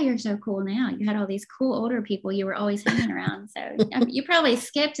people. That's why you're so cool now. You had all these cool older people you were always hanging around. So you probably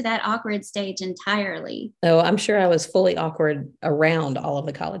skipped that awkward stage entirely. Oh, I'm sure I was fully awkward around all of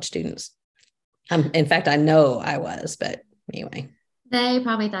the college students. In fact, I know I was, but anyway. They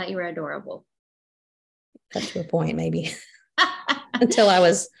probably thought you were adorable. Up to a point, maybe. Until I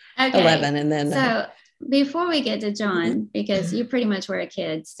was 11. And then so before we get to John, because you pretty much were a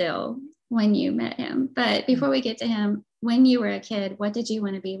kid still when you met him, but before we get to him, when you were a kid, what did you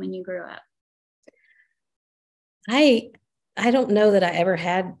want to be when you grew up? I don't know that I ever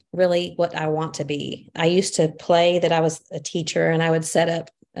had really what I want to be. I used to play that I was a teacher, and I would set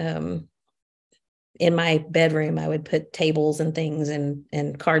up in my bedroom, I would put tables and things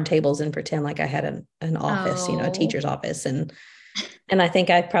and card tables and pretend like I had an office, a teacher's office. And I think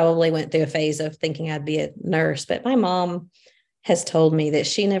I probably went through a phase of thinking I'd be a nurse, but my mom has told me that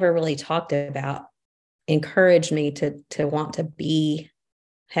she never really encouraged me to want to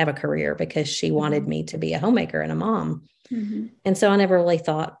have a career, because she wanted me to be a homemaker and a mom. And so I never really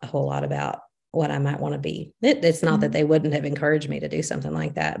thought a whole lot about what I might want to be. It's not that they wouldn't have encouraged me to do something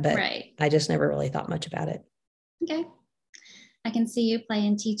like that, but I just never really thought much about it. Okay. I can see you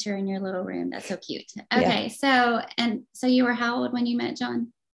playing teacher in your little room. That's so cute. Okay. Yeah. So you were how old when you met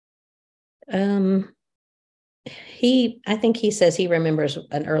John? I think he says he remembers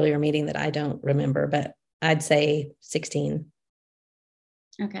an earlier meeting that I don't remember, but I'd say 16.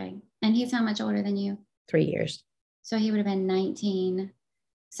 Okay. And he's how much older than you? 3 years. So he would have been 19.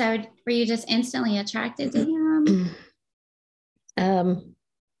 So were you just instantly attracted to him?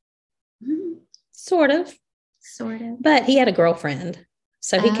 Sort of. But he had a girlfriend.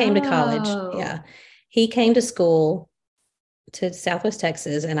 So he came to college. Yeah. He came to school to Southwest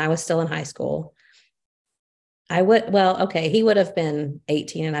Texas, and I was still in high school. He would have been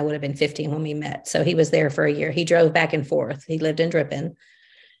 18 and I would have been 15 when we met. So he was there for a year. He drove back and forth. He lived in Drippin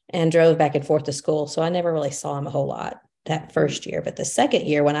and drove back and forth to school. So I never really saw him a whole lot that first year. But the second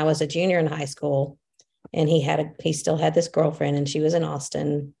year, when I was a junior in high school, and he still had this girlfriend, and she was in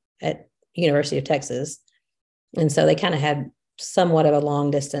Austin at University of Texas. And so they kind of had somewhat of a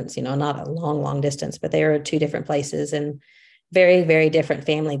long distance, not a long distance, but they were two different places and very, very different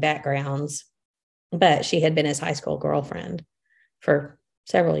family backgrounds. But she had been his high school girlfriend for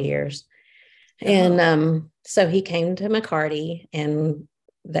several years. And so he came to McCarty, and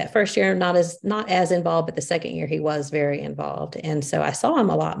that first year, not as involved, but the second year he was very involved. And so I saw him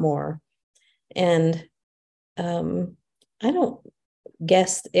a lot more. And I don't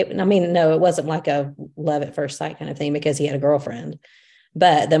guess it wasn't like a love at first sight kind of thing, because he had a girlfriend.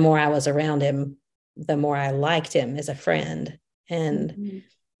 But the more I was around him, the more I liked him as a friend. And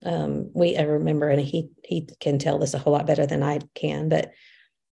I remember, and he can tell this a whole lot better than I can, but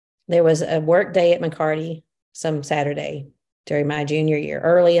there was a work day at McCarty some Saturday during my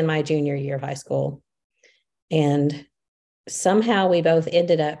early in my junior year of high school. And somehow we both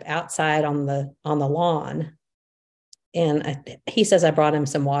ended up outside on the lawn he says I brought him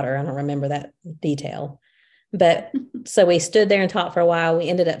some water. I don't remember that detail. But so we stood there and talked for a while. We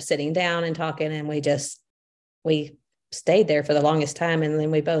ended up sitting down and talking, and we stayed there for the longest time. And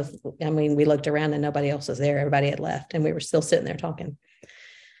then we looked around and nobody else was there. Everybody had left, and we were still sitting there talking.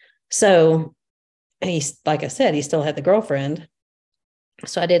 So like I said, he still had the girlfriend.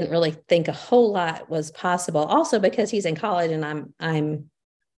 So I didn't really think a whole lot was possible. Also because he's in college and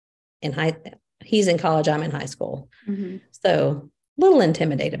he's in college, I'm in high school. Mm-hmm. So a little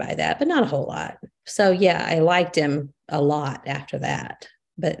intimidated by that, but not a whole lot. So yeah, I liked him a lot after that.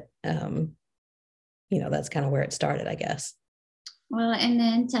 But, that's kind of where it started, I guess. Well, and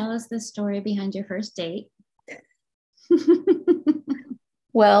then tell us the story behind your first date.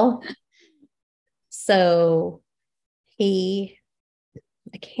 Well, so I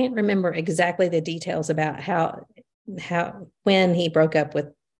can't remember exactly the details about when he broke up with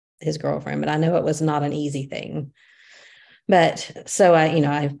his girlfriend, but I know it was not an easy thing. But so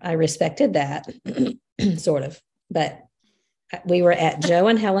I respected that sort of, but we were at Joe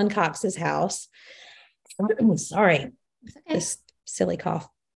and Helen Cox's house. Sorry, okay. This silly cough.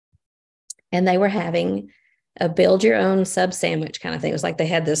 And they were having a build your own sub sandwich kind of thing. It was like they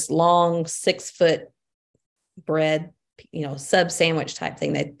had this long 6-foot bread, sub sandwich type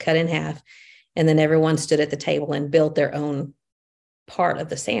thing. They'd cut in half, and then everyone stood at the table and built their own part of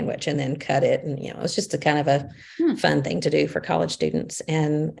the sandwich and then cut it. And, it was just a kind of a fun thing to do for college students.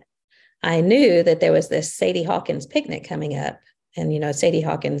 And I knew that there was this Sadie Hawkins picnic coming up. And, Sadie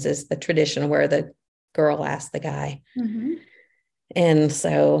Hawkins is the tradition where the girl asked the guy. Mm-hmm. And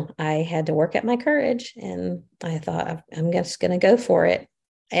so I had to work up my courage, and I thought, I'm just going to go for it.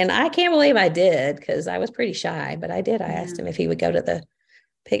 And I can't believe I did, because I was pretty shy, but I did. I asked him if he would go to the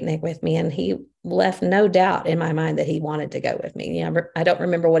picnic with me, and he left no doubt in my mind that he wanted to go with me. I don't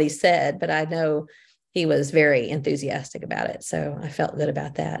remember what he said, but I know he was very enthusiastic about it. So I felt good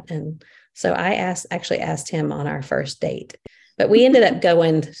about that. And so I actually asked him on our first date, but we ended up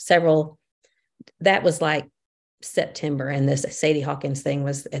going that was like September, and this Sadie Hawkins thing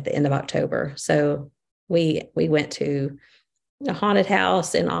was at the end of October. So we went to a haunted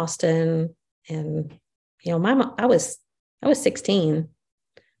house in Austin, and I was 16,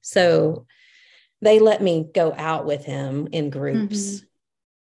 so they let me go out with him in groups. Mm-hmm.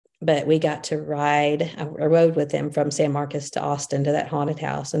 But we got to ride. I rode with him from San Marcos to Austin to that haunted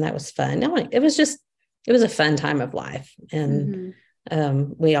house, and that was fun. It was a fun time of life, and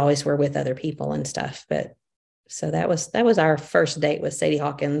we always were with other people and stuff. But so that was our first date with Sadie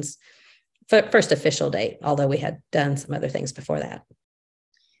Hawkins, first official date, although we had done some other things before that.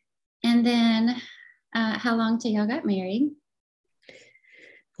 And then how long till y'all got married?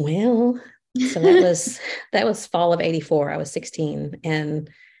 Well, so that was fall of 84. I was 16. And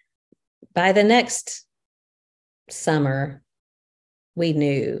by the next summer, we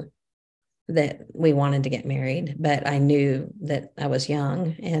knew that we wanted to get married, but I knew that I was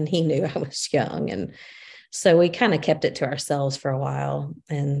young, and he knew I was young. And so we kind of kept it to ourselves for a while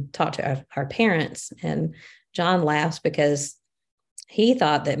and talked to our parents. And John laughs because he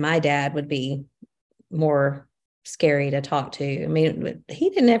thought that my dad would be more scary to talk to. I mean, he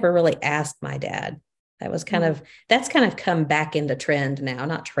didn't ever really ask my dad. That was that's kind of come back into trend now,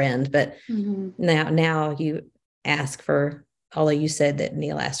 not trend, but now you ask for, although you said that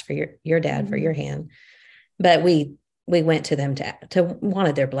Neil asked for your dad for your hand, but we went to them to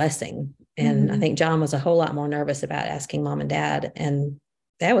wanted their blessing. And I think John was a whole lot more nervous about asking mom and dad, and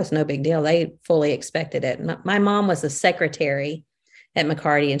that was no big deal. They fully expected it. My mom was the secretary at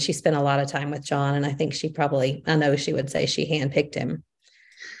McCarty, and she spent a lot of time with John. And I think I know she would say she handpicked him.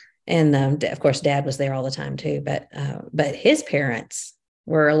 And of course, dad was there all the time too. But his parents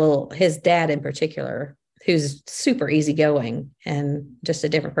were his dad in particular, who's super easygoing and just a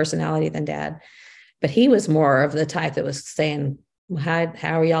different personality than dad. But he was more of the type that was saying, how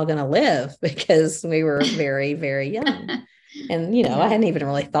are y'all going to live? Because we were very, very young. And, I hadn't even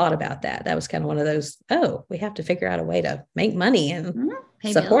really thought about that. That was kind of one of those, we have to figure out a way to make money and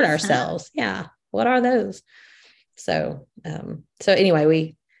support ourselves. Huh? Yeah. What are those? So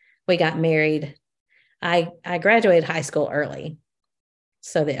anyway, we got married. I graduated high school early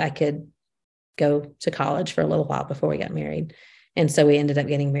so that I could go to college for a little while before we got married. And so we ended up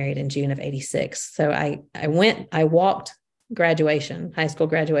getting married in June of 86. So I walked high school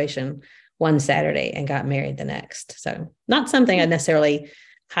graduation one Saturday and got married the next. So not something I necessarily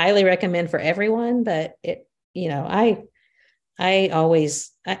highly recommend for everyone, but I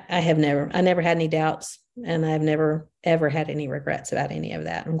never had any doubts, and I've never, ever had any regrets about any of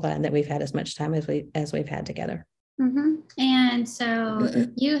that. I'm glad that we've had as much time as we've had together. Mm-hmm. And so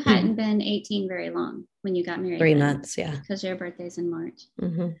you hadn't been 18 very long when you got married. 3 months, yeah. Because your birthday's in March.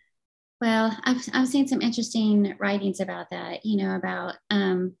 Mm-hmm. Well, I've seen some interesting writings about that, about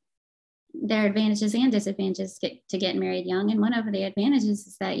their advantages and disadvantages to get married young. And one of the advantages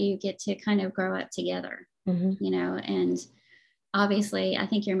is that you get to kind of grow up together, and obviously I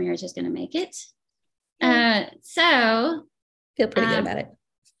think your marriage is going to make it. So feel pretty good about it.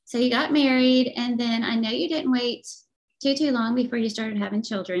 So you got married, and then I know you didn't wait too long before you started having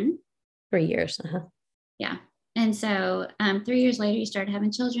children. 3 years. Yeah. And so 3 years later, you started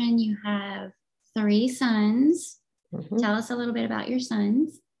having children. You have 3 sons. Tell us a little bit about your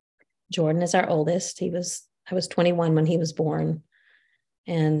sons. Jordan is our oldest. I was 21 when he was born.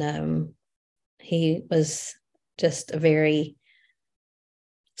 And he was just a very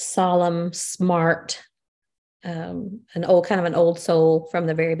solemn, smart, an old soul from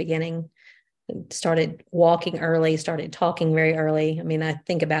the very beginning. Started walking early, started talking very early. I mean, I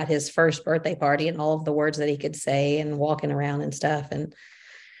think about his first birthday party and all of the words that he could say and walking around and stuff. And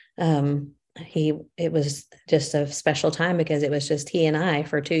it was just a special time because it was just he and I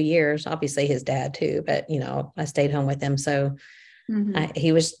for 2 years, obviously his dad too, but I stayed home with him. So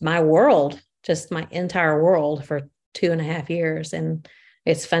he was my world, just my entire world for 2.5 years. And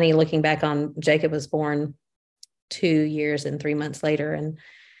it's funny looking back on Jacob was born 2 years and 3 months later. And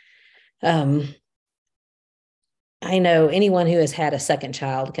I know anyone who has had a second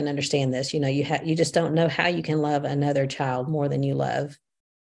child can understand this. You just don't know how you can love another child more than you love,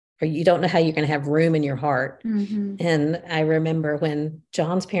 or you don't know how you're going to have room in your heart. And I remember when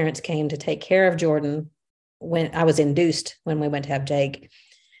John's parents came to take care of Jordan, when I was induced when we went to have Jake,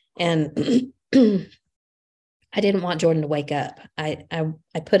 and I didn't want Jordan to wake up. I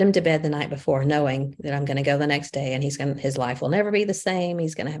put him to bed the night before, knowing that I'm going to go the next day and his life will never be the same.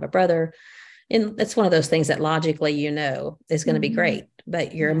 He's going to have a brother. And it's one of those things that logically, is going to be great.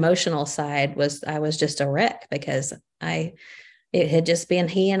 But your emotional side I was just a wreck because it had just been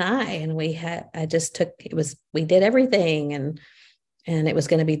he and I, and we did everything and it was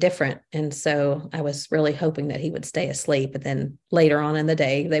going to be different. And so I was really hoping that he would stay asleep. But then later on in the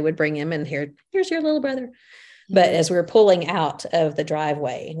day, they would bring him and here's your little brother. But as we were pulling out of the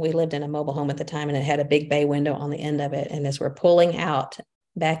driveway, we lived in a mobile home at the time and it had a big bay window on the end of it. And as we're pulling out,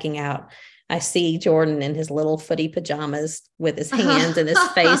 backing out, I see Jordan in his little footy pajamas with his hands and his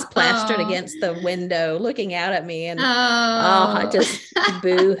face plastered against the window looking out at me. And I just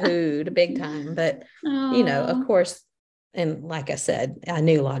boo-hooed big time. But, of course, and like I said, I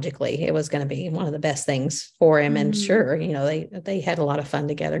knew logically it was going to be one of the best things for him. And sure, they had a lot of fun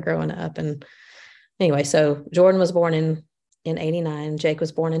together growing up. And anyway, so Jordan was born in 89. Jake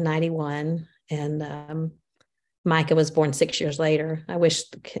was born in 91. And Micah was born 6 years later. I wish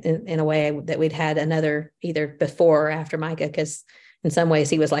in a way that we'd had another either before or after Micah, because in some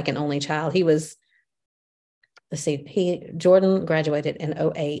ways he was like an only child. Jordan graduated in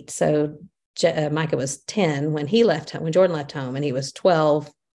 2008. So Micah was 10 when Jordan left home, and he was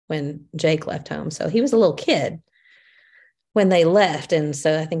 12 when Jake left home. So he was a little kid when they left. And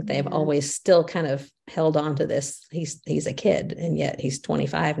so I think they've always still kind of held on to this. He's a kid and yet he's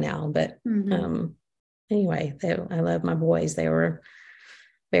 25 now. But anyway, I love my boys. They were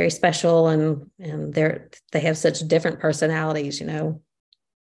very special and they have such different personalities,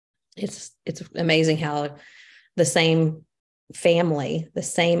 It's amazing how the same family, the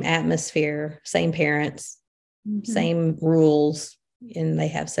same atmosphere, same parents, same rules, and they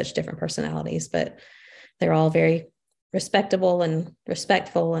have such different personalities, but they're all very respectable and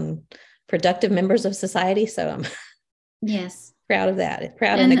respectful and productive members of society. So I'm proud of that.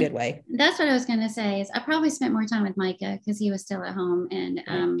 Proud in a good way. That's what I was going to say. Is I probably spent more time with Micah because he was still at home,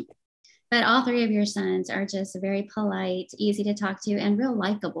 and but all 3 of your sons are just very polite, easy to talk to, and real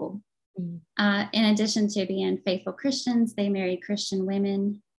likable. In addition to being faithful Christians, they married Christian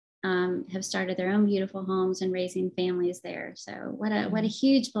women, have started their own beautiful homes and raising families there. So what a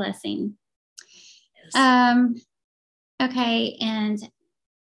huge blessing. Yes. Okay, and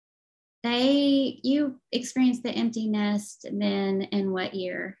you experienced the empty nest then in what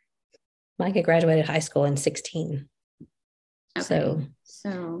year? Micah graduated high school in 16. Okay.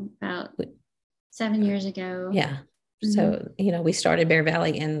 So about 7 years ago. Yeah. So, we started Bear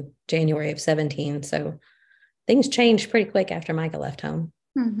Valley in January of 17. So things changed pretty quick after Micah left home.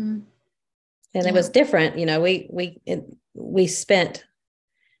 And it was different. We spent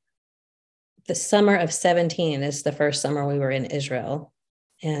the summer of 17 is the first summer we were in Israel.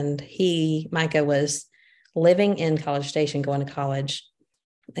 And Micah was living in College Station, going to college.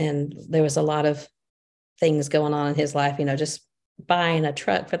 And there was a lot of things going on in his life, just buying a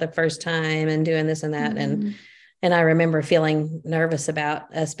truck for the first time and doing this and that. And And I remember feeling nervous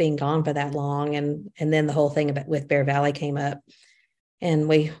about us being gone for that long. And then the whole thing with Bear Valley came up, and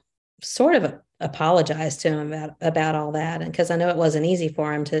we sort of apologized to him about all that. And because I know it wasn't easy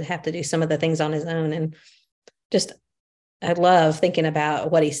for him to have to do some of the things on his own. And just, I love thinking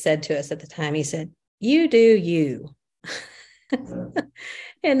about what he said to us at the time. He said, "You do you."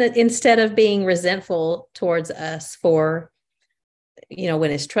 And instead of being resentful towards us for,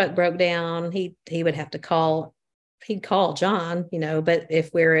 when his truck broke down, he would have to he'd call John, but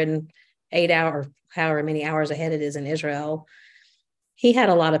if we're in 8 hour, however many hours ahead it is in Israel, he had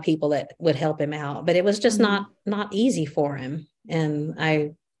a lot of people that would help him out, but it was just not easy for him. And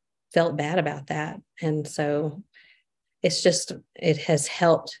I felt bad about that. And so it has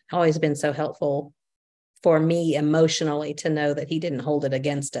always been so helpful for me emotionally to know that he didn't hold it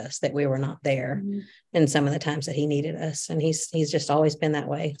against us, that we were not there in some of the times that he needed us. And he's just always been that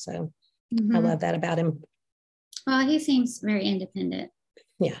way. So I love that about him. Well, he seems very independent.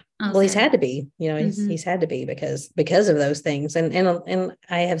 Yeah. Also. Well, he's had to be, he's had to be because of those things. And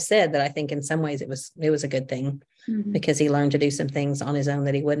I have said that I think in some ways it was a good thing because he learned to do some things on his own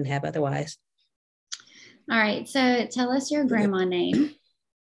that he wouldn't have otherwise. All right. So tell us your grandma name.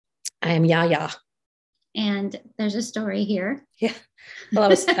 I am Yaya. And there's a story here. Yeah.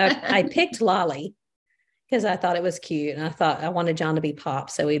 Well, I picked Lolly because I thought it was cute. And I thought I wanted John to be Pop.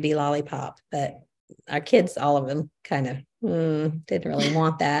 So we'd be Lollipop, but our kids, all of them kind of didn't really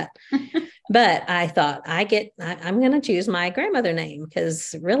want that. But I thought I'm going to choose my grandmother name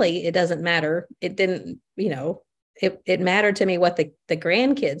because really it doesn't matter. It didn't, it mattered to me what the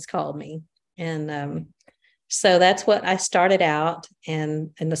grandkids called me. And so that's what I started out.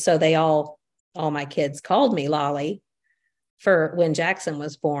 And so they all my kids called me Lolly for when Jackson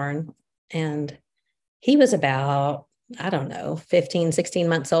was born. And he was about, 15, 16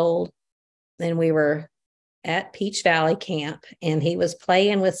 months old. And we were at Peach Valley Camp and he was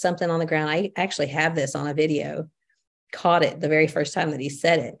playing with something on the ground. I actually have this on a video, caught it the very first time that he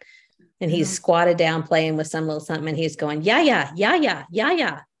said it. And he's squatted down playing with some little something and he's going, Yaya, Yaya,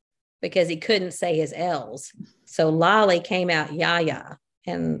 Yaya, because he couldn't say his L's. So Lolly came out Yaya.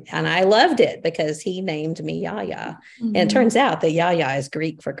 And I loved it because he named me Yaya. And it turns out that Yaya is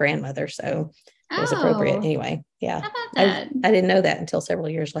Greek for grandmother. So it was appropriate anyway. Yeah. How about that? I didn't know that until several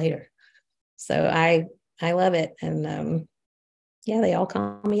years later. So I love it. And they all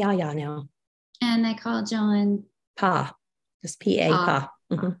call me Yaya now. And they call John Pa, just P-A, Pa.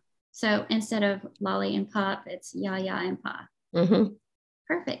 Pa. So instead of Lolly and Pop, it's Yaya and Pa.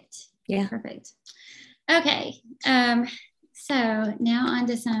 Perfect. Yeah. Perfect. Okay. So now on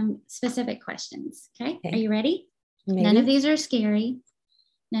to some specific questions. Okay. Are you ready? Maybe. None of these are scary.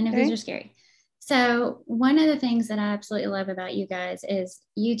 These are scary. So one of the things that I absolutely love about you guys is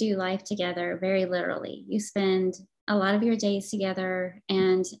you do life together very literally. You spend a lot of your days together,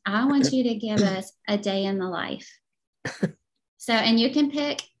 and I want you to give us a day in the life. So, and you can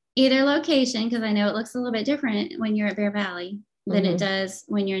pick either location because I know it looks a little bit different when you're at Bear Valley than it does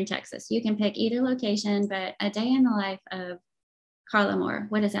when you're in Texas. You can pick either location, but a day in the life of Carla Moore,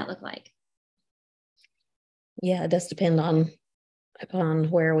 what does that look like? Yeah, it does depend upon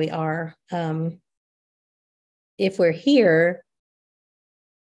where we are. If we're here,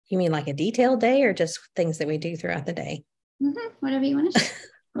 you mean like a detailed day or just things that we do throughout the day? Whatever you want to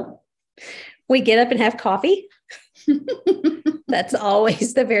share. We get up and have coffee. That's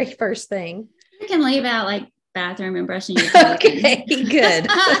always the very first thing. You can leave out like bathroom and brushing your teeth. Okay, good.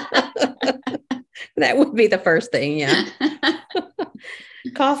 That would be the first thing. Yeah.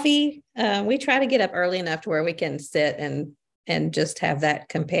 Coffee. We try to get up early enough to where we can sit and just have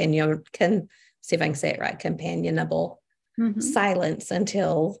that see if I can say it right, companionable silence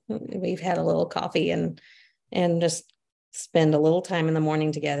until we've had a little coffee and just spend a little time in the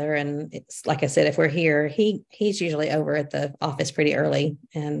morning together. And it's like I said, if we're here, he's usually over at the office pretty early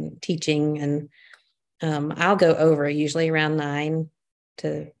and teaching. And I'll go over usually around 9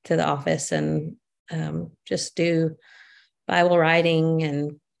 to the office and just do Bible writing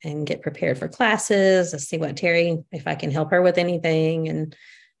and get prepared for classes. I see what Terry, if I can help her with anything,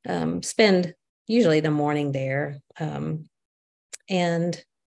 and spend usually the morning there. And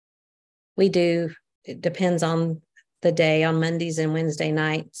it depends on the day. On Mondays and Wednesday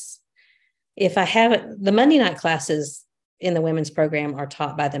nights, if I haven't, the Monday night classes in the women's program are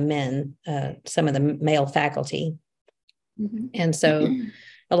taught by the men, some of the male faculty. And so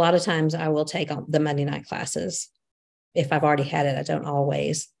a lot of times I will take on the Monday night classes. If I've already had it, I don't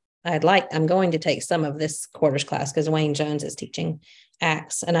always. I'm going to take some of this quarters class because Wayne Jones is teaching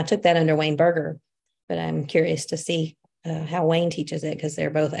Acts, and I took that under Wayne Berger, but I'm curious to see how Wayne teaches it because they're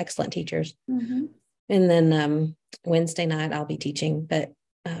both excellent teachers. And then Wednesday night I'll be teaching, but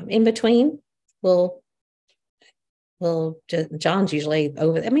in between John's usually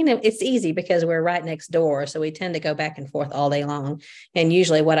over. I mean, it's easy because we're right next door. So we tend to go back and forth all day long. And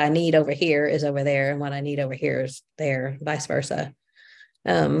usually what I need over here is over there. And what I need over here is there, vice versa.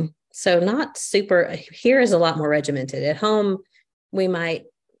 So not super, here is a lot more regimented. At home,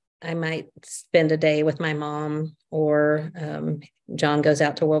 I might spend a day with my mom, or John goes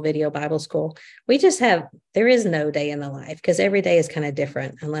out to World Video Bible School. There is no day in the life, because every day is kind of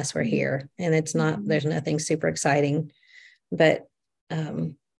different unless we're here, and there's nothing super exciting. But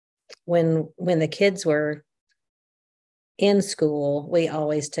when the kids were in school, we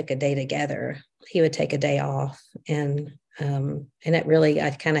always took a day together. He would take a day off, and it really, I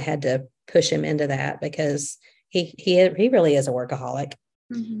kind of had to push him into that, because he really is a workaholic.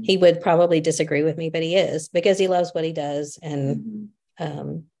 Mm-hmm. He would probably disagree with me, but he is, because he loves what he does. And,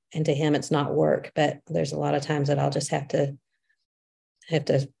 and to him, it's not work, but there's a lot of times that I'll just have to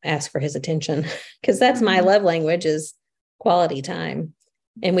ask for his attention, because that's my love language, is quality time.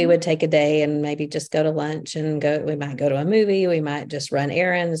 And we would take a day and maybe just go to lunch and we might go to a movie. We might just run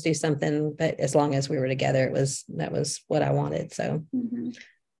errands, do something, but as long as we were together, that was what I wanted. So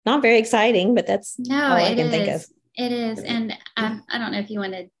not very exciting, but that's all I can think of. It is. And I don't know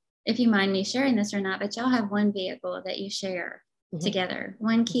if you mind me sharing this or not, but y'all have one vehicle that you share together.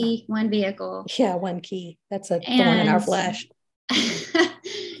 One key, one vehicle. Yeah, one key. That's a thorn in our flesh.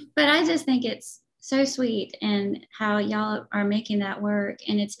 But I just think it's so sweet, and how y'all are making that work.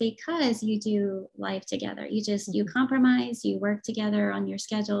 And it's because you do life together. You compromise, you work together on your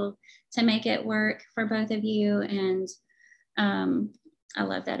schedule to make it work for both of you. And I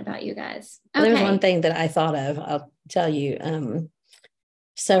love that about you guys. Okay. There's one thing that I thought of, I'll tell you.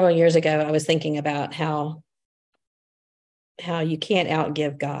 Several years ago, I was thinking about how you can't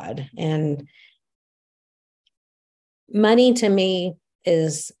outgive God. And money to me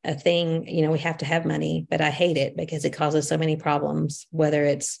is a thing, we have to have money, but I hate it because it causes so many problems, whether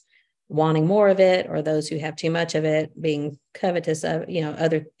it's wanting more of it, or those who have too much of it, being covetous of,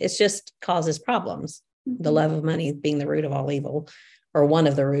 it just causes problems. Mm-hmm. The love of money being the root of all evil, or one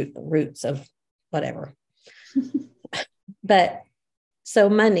of the roots of whatever. But so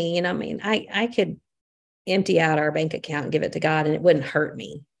money, I could empty out our bank account and give it to God, and it wouldn't hurt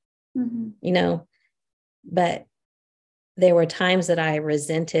me, but there were times that I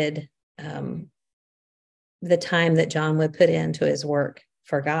resented the time that John would put into his work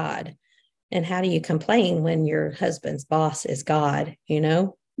for God. And how do you complain when your husband's boss is God,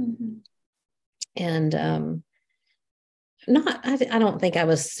 Mm-hmm. And I don't think I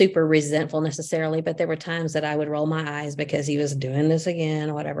was super resentful necessarily, but there were times that I would roll my eyes because he was doing this again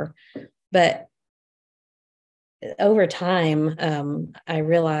or whatever. But over time, I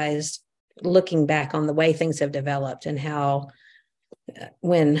realized, looking back on the way things have developed, and how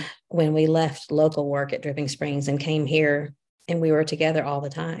when we left local work at Dripping Springs and came here, and we were together all the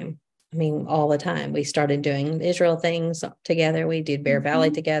time. I mean, all the time. We started doing Israel things together. We did Bear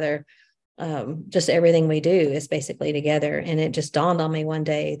Valley together. Just everything we do is basically together. And it just dawned on me one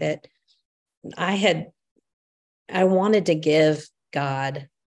day that I wanted to give God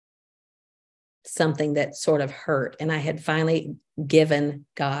something that sort of hurt. And I had finally given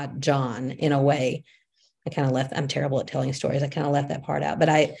God John in a way. I'm terrible at telling stories. I kind of left that part out, but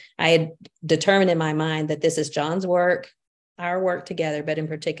I had determined in my mind that this is John's work, our work together, but in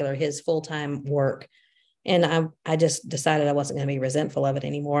particular, his full-time work. And I just decided I wasn't going to be resentful of it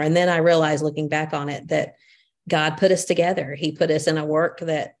anymore. And then I realized, looking back on it, that God put us together. He put us in a work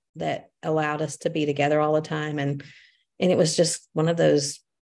that allowed us to be together all the time. And it was just one of those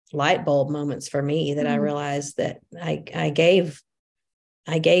light bulb moments for me that I realized that I gave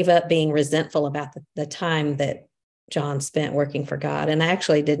up being resentful about the time that John spent working for God. And I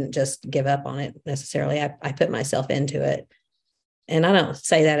actually didn't just give up on it necessarily. I put myself into it. And I don't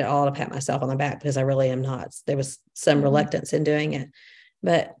say that at all to pat myself on the back, because I really am not. There was some reluctance in doing it.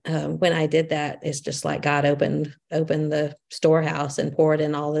 But when I did that, it's just like God opened the storehouse and poured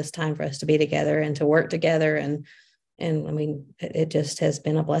in all this time for us to be together and to work together. And I mean, it just has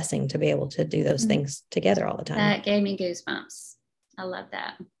been a blessing to be able to do those things together all the time. That gave me goosebumps. I love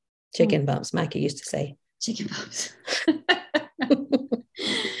that. Chicken bumps, Mikey used to say. Chicken bumps.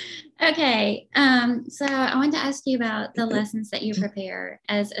 Okay. So I wanted to ask you about the lessons that you prepare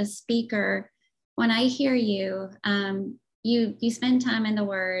as a speaker. When I hear you, you spend time in the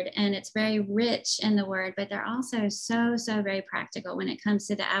Word, and it's very rich in the Word, but they're also so very practical when it comes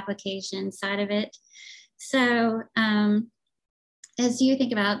to the application side of it. So as you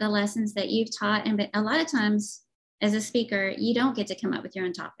think about the lessons that you've taught, and a lot of times as a speaker, you don't get to come up with your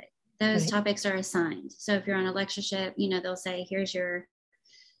own topic. Those Right. topics are assigned. So if you're on a lectureship, they'll say, here's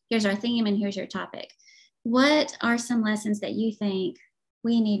our theme and here's your topic. What are some lessons that you think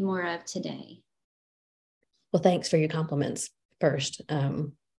we need more of today? Well, thanks for your compliments first.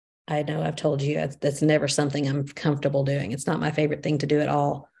 I know I've told you that's never something I'm comfortable doing. It's not my favorite thing to do at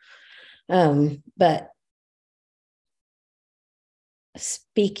all. But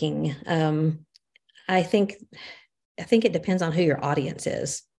speaking, I think it depends on who your audience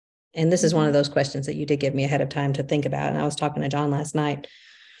is. And this is one of those questions that you did give me ahead of time to think about. And I was talking to John last night,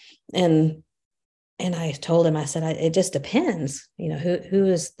 and I told him, I said, it just depends, who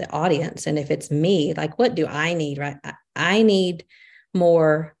is the audience? And if it's me, like, what do I need? Right. I need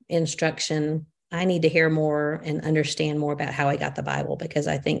more instruction. I need to hear more and understand more about how I got the Bible, because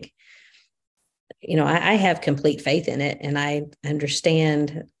I think, I have complete faith in it, and I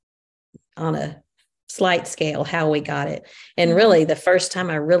understand on a slight scale how we got it. And really, the first time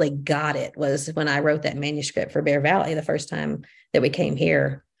I really got it was when I wrote that manuscript for Bear Valley, the first time that we came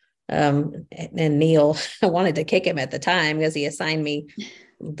here. And Neil, I wanted to kick him at the time because he assigned me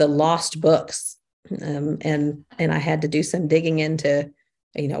the lost books. And I had to do some digging into,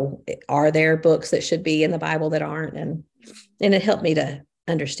 are there books that should be in the Bible that aren't? And it helped me to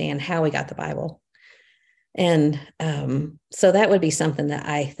understand how we got the Bible. And so that would be something that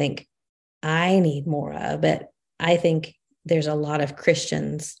I think I need more of. But I think there's a lot of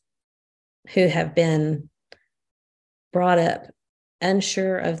Christians who have been brought up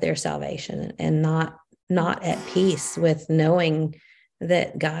unsure of their salvation and not at peace with knowing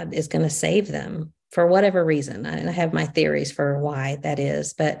that God is going to save them for whatever reason. And I have my theories for why that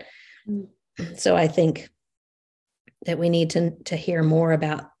is. But so I think that we need to hear more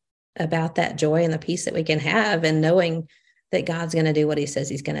about that joy and the peace that we can have, and knowing that God's going to do what he says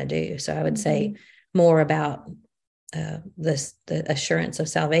he's going to do. So I would say more about the assurance of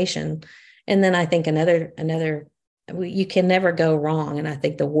salvation. And then I think another, you can never go wrong. And I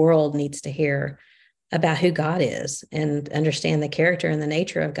think the world needs to hear about who God is and understand the character and the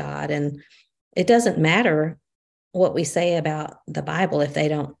nature of God. And it doesn't matter what we say about the Bible if they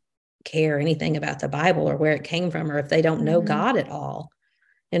don't care anything about the Bible or where it came from, or if they don't know God at all.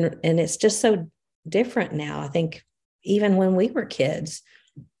 And it's just so different now. I think even when we were kids,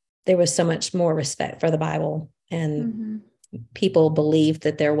 there was so much more respect for the Bible, and people believed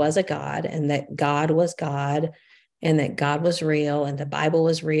that there was a God, and that God was God, and that God was real, and the Bible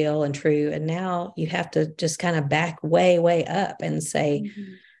was real and true. And now you have to just kind of back way, way up and say,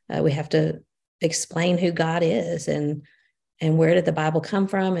 we have to explain who God is, and where did the Bible come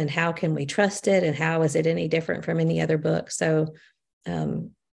from, and how can we trust it, and how is it any different from any other book? So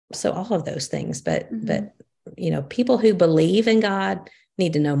all of those things, but people who believe in God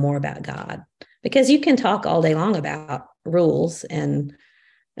need to know more about God, because you can talk all day long about rules and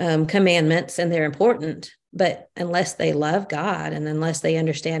commandments, and they're important, but unless they love God, and unless they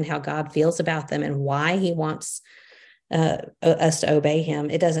understand how God feels about them and why he wants us to obey him,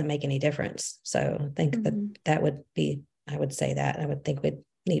 it doesn't make any difference. So I think that would be, I would say that I would think we'd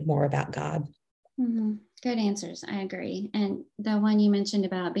need more about God. Good answers. I agree. And the one you mentioned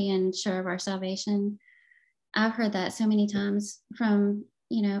about being sure of our salvation, I've heard that so many times from,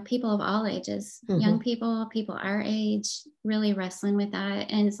 people of all ages, young people our age, really wrestling with that.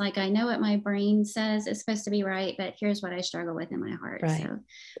 And it's like, I know what my brain says is supposed to be right, but here's what I struggle with in my heart. Right. So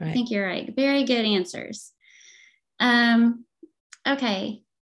I think you're right. Very good answers. Okay.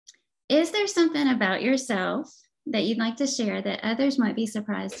 Is there something about yourself that you'd like to share that others might be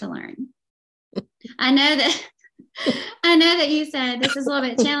surprised to learn? I know that you said this is a little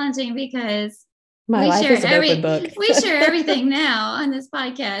bit challenging because my life is an open book. We share everything now on this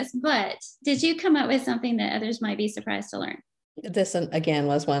podcast, but did you come up with something that others might be surprised to learn? This again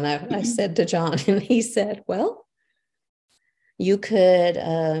was one I said to John, and he said, well, you could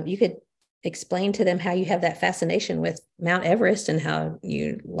explain to them how you have that fascination with Mount Everest and how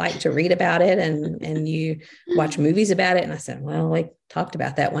you like to read about it and you watch movies about it. And I said, well, we talked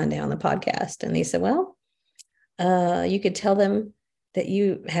about that one day on the podcast. And he said, well, you could tell them that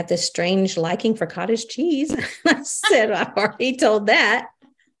you have this strange liking for cottage cheese. I said, I've already told that.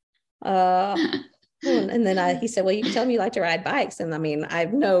 And then he said, well, you can tell them you like to ride bikes. And I mean, I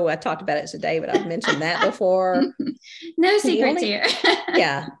know I talked about it today, but I've mentioned that before. No secrets here.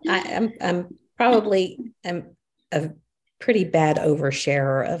 Yeah, I'm probably a pretty bad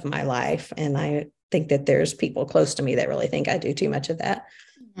oversharer of my life. And I think that there's people close to me that really think I do too much of that.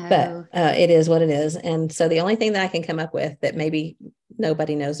 No. But it is what it is. And so the only thing that I can come up with that maybe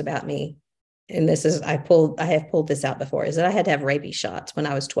nobody knows about me, and this is, I have pulled this out before, is that I had to have rabies shots when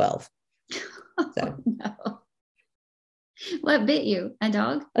I was 12. So. No. What bit you? A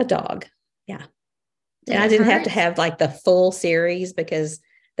dog? A dog. Yeah. Did And I it didn't have to hurt? have like the full series because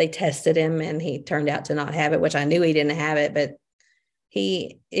they tested him and he turned out to not have it, which I knew he didn't have it, but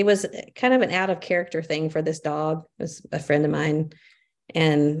it was kind of an out of character thing for this dog. It was a friend of mine.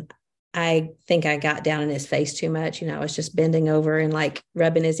 And I think I got down in his face too much. I was just bending over and like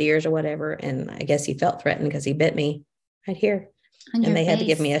rubbing his ears or whatever. And I guess he felt threatened because he bit me right here. On And your they had to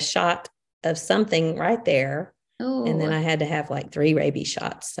give face? me a shot of something right there. And then Oh. I had to have like 3 rabies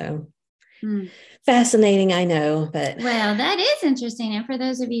shots. So fascinating, I know, but Well, that is interesting. And for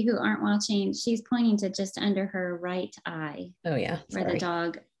those of you who aren't watching, she's pointing to just under her right eye. Oh yeah, where the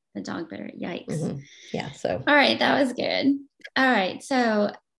dog bit her. Yikes. Mm-hmm. Yeah. So all right, that was good. All right,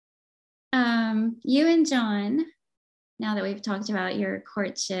 so you and John, now that we've talked about your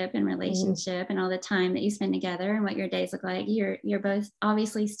courtship and relationship and all the time that you spend together and what your days look like, you're both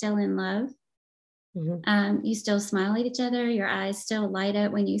obviously still in love. You still smile at each other. Your eyes still light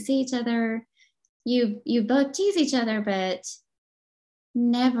up when you see each other. You both tease each other, but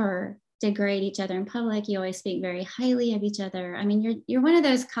never degrade each other in public. You always speak very highly of each other. I mean, you're one of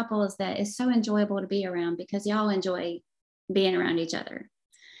those couples that is so enjoyable to be around because y'all enjoy being around each other.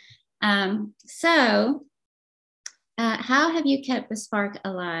 So how have you kept the spark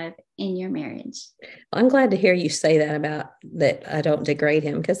alive in your marriage? I'm glad to hear you say that about that. I don't degrade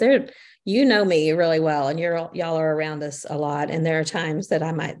him because you know me really well and y'all are around us a lot. And there are times that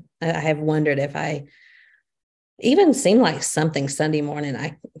I have wondered if I even seemed like something Sunday morning,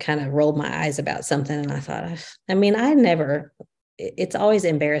 I kind of rolled my eyes about something. And I thought, it's always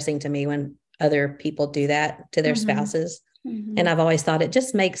embarrassing to me when other people do that to their spouses. And I've always thought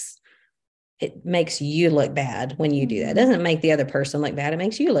it makes you look bad when you do that. It doesn't make the other person look bad. It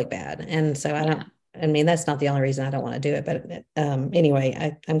makes you look bad. And so that's not the only reason I don't want to do it. But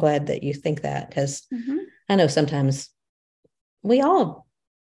anyway, I'm glad that you think that because I know sometimes we all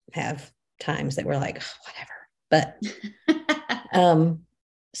have times that we're like, oh, whatever. But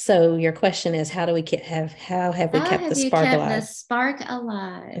so your question is, how have we kept the spark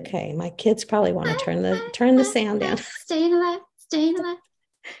alive? Okay, my kids probably want to turn the sound down. Staying alive.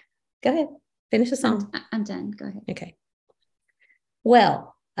 Go ahead, finish the song. I'm done. Go ahead. Okay.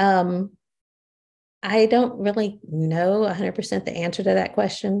 Well, I don't really know 100% the answer to that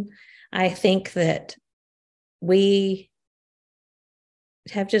question. I think that we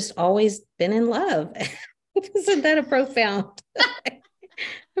have just always been in love. Isn't that a profound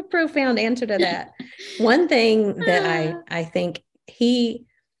answer to that? One thing that I think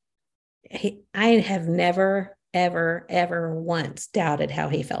I have never, ever once doubted how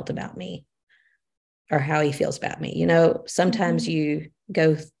he felt about me or how he feels about me. Sometimes you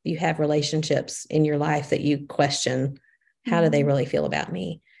have relationships in your life that you question, how do they really feel about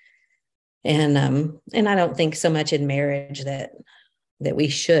me? And I don't think so much in marriage that we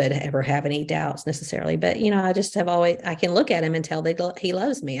should ever have any doubts necessarily. But, I just have I can look at him and tell that he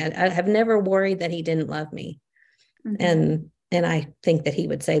loves me. I have never worried that he didn't love me. And I think that he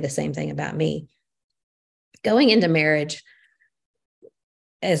would say the same thing about me. Going into marriage,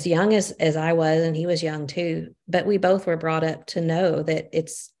 as young as I was, and he was young too, but we both were brought up to know that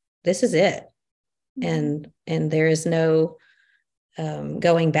this is it. And there is no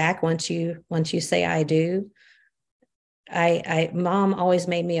going back once you say I do. Mom always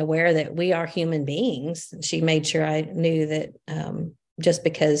made me aware that we are human beings. She made sure I knew that just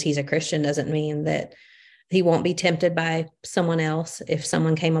because he's a Christian doesn't mean that he won't be tempted by someone else if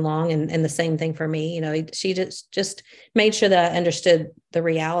someone came along, and the same thing for me. She just made sure that I understood the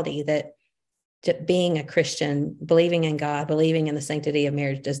reality that being a Christian, believing in God, believing in the sanctity of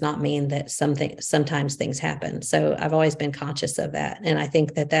marriage does not mean that sometimes things happen. So I've always been conscious of that. And I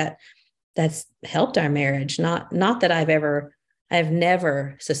think that's helped our marriage. Not that I've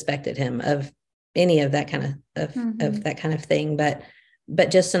never suspected him of any of that kind of that kind of thing, but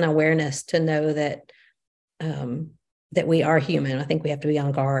just an awareness to know that that we are human. I think we have to be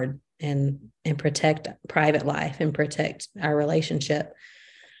on guard and protect private life and protect our relationship.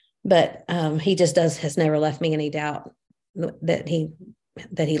 But he just has never left me any doubt that he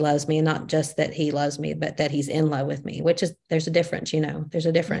loves me, and not just that he loves me, but that he's in love with me, there's a difference, there's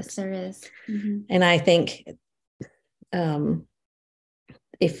a difference. Yes, there is. And I think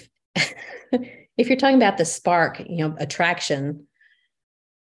if you're talking about the spark, attraction,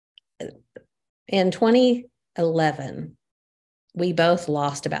 in 2011, we both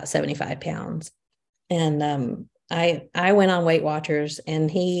lost about 75 pounds. And I went on Weight Watchers,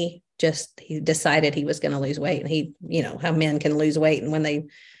 and he decided he was going to lose weight. And how men can lose weight and when they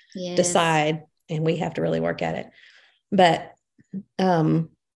decide, and we have to really work at it. But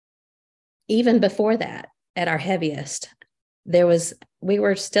even before that, at our heaviest, we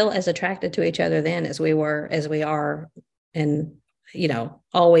were still as attracted to each other then as we are. And,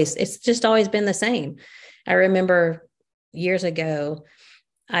 always, it's just always been the same. I remember years ago,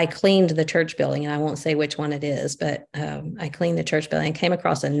 I cleaned the church building, and I won't say which one it is, but I cleaned the church building and came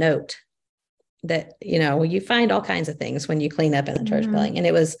across a note that, you find all kinds of things when you clean up in the church building. And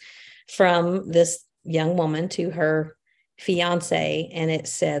it was from this young woman to her fiance, and it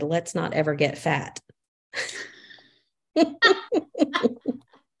said, "Let's not ever get fat."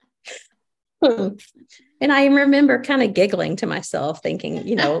 And I remember kind of giggling to myself,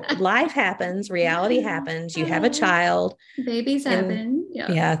 thinking, life happens, reality happens. You have a child, babies happen.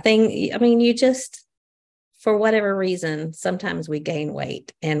 You just, for whatever reason, sometimes we gain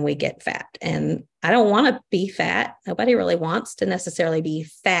weight and we get fat. And I don't want to be fat. Nobody really wants to necessarily be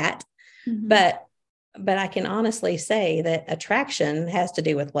fat, but I can honestly say that attraction has to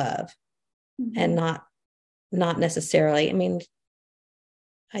do with love, and not necessarily. I mean,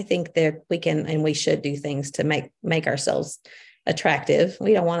 I think that we can and we should do things to make ourselves attractive.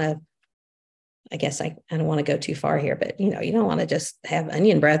 We don't want to, I guess I don't want to go too far here, but you don't want to just have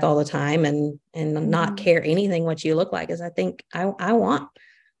onion breath all the time and not care anything what you look like. Because I think I want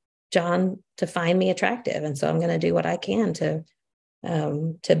John to find me attractive. And so I'm going to do what I can to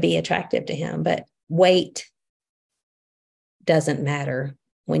be attractive to him. But weight doesn't matter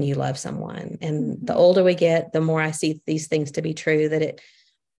when you love someone. And the older we get, the more I see these things to be true, that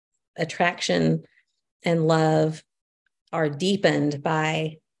attraction and love are deepened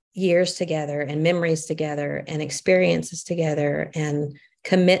by years together and memories together and experiences together and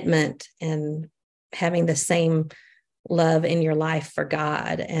commitment and having the same love in your life for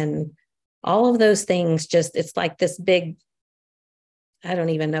God. And all of those things, it's like this big, I don't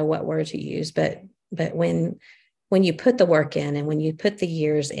even know what word to use, but when you put the work in, and when you put the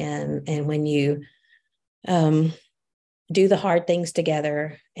years in, and when you do the hard things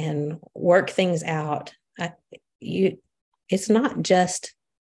together and work things out, it's not just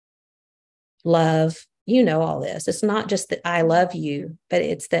love. All this. It's not just that I love you, but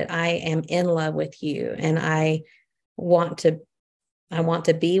it's that I am in love with you, and I want to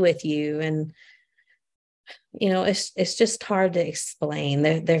be with you. And it's just hard to explain.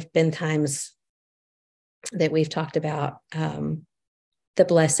 There've been times that we've talked about the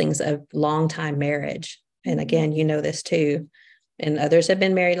blessings of long-time marriage. And again, this too, and others have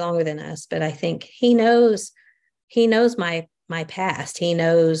been married longer than us, but I think he knows my past. He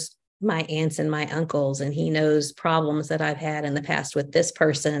knows my aunts and my uncles, and he knows problems that I've had in the past with this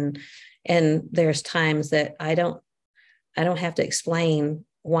person. And there's times that I don't have to explain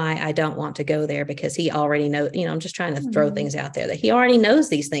why I don't want to go there, because he already knows. I'm just trying to throw things out there that he already knows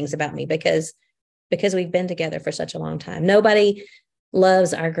these things about me, because we've been together for such a long time. Nobody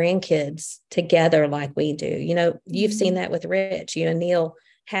loves our grandkids together like we do. You've seen that with Rich. You and Neil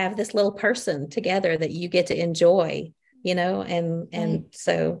have this little person together that you get to enjoy, and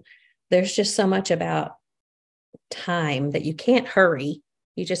so there's just so much about time that you can't hurry.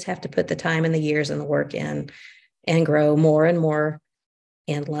 You just have to put the time and the years and the work in, and grow more and more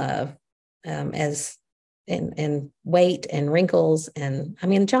in love, as and weight and wrinkles. And I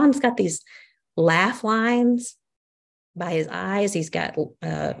mean, John's got these laugh lines by his eyes. He's got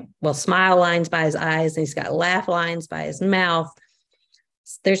smile lines by his eyes, and he's got laugh lines by his mouth.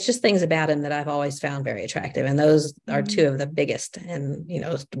 There's just things about him that I've always found very attractive, and those are two of the biggest. And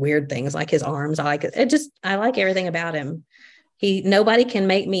weird things like his arms. I like it. I like everything about him. Nobody can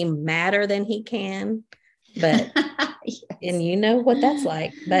make me madder than he can, but yes. And you know what that's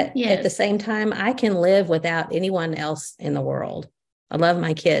like. But yes. At the same time, I can live without anyone else in the world. I love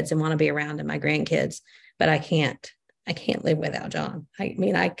my kids and want to be around them, my grandkids, but I can't live without John. I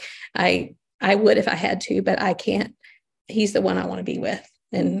mean, I would if I had to, but I can't. He's the one I want to be with,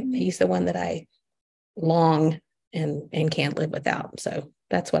 and he's the one that I long and can't live without. So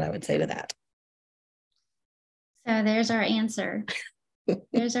that's what I would say to that. So there's our answer.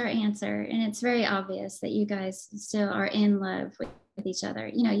 There's our answer. And it's very obvious that you guys still are in love with each other.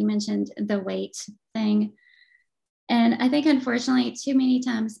 You mentioned the weight thing. And I think, unfortunately, too many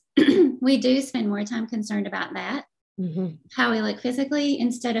times we do spend more time concerned about that, how we look physically,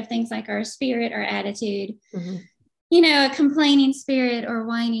 instead of things like our spirit or attitude, a complaining spirit or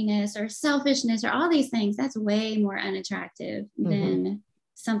whininess or selfishness or all these things. That's way more unattractive than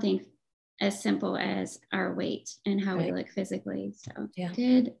something as simple as our weight and how we look physically. So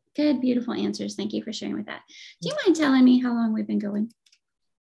good, beautiful answers. Thank you for sharing with that. Do you mind telling me how long we've been going?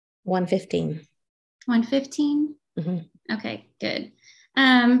 1:15. 1:15? Okay, good.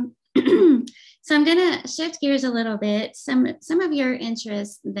 So I'm going to shift gears a little bit. Some of your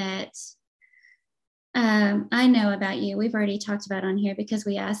interests that I know about you. We've already talked about on here because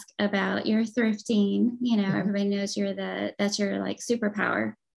we ask about your thrifting. You know, everybody knows that's your like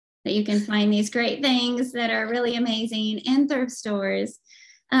superpower, that you can find these great things that are really amazing in thrift stores.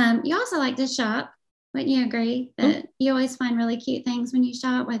 You also like to shop. Wouldn't you agree that you always find really cute things when you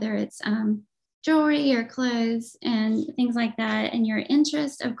shop, whether it's jewelry or clothes and things like that? And your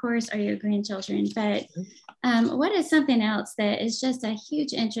interest, of course, are your grandchildren. But what is something else that is just a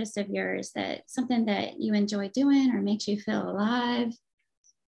huge interest of yours, that something that you enjoy doing or makes you feel alive?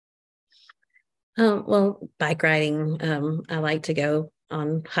 Well, bike riding. I like to go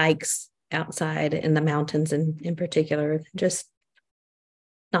on hikes outside in the mountains, and in particular, just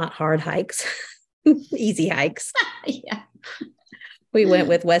not hard hikes, easy hikes. Yeah. We went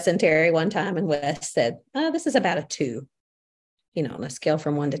with Wes and Terry one time, and Wes said, "Oh, this is about a 2, on a scale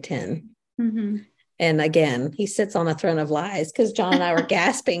from 1 to 10." Mm-hmm. And again, he sits on a throne of lies, because John and I were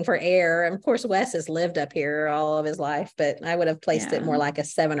gasping for air. And of course, Wes has lived up here all of his life, but I would have placed it more like a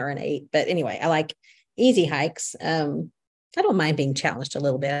 7 or an 8. But anyway, I like easy hikes. I don't mind being challenged a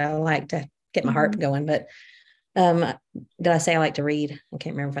little bit. I like to get my heart going. But did I say I like to read? I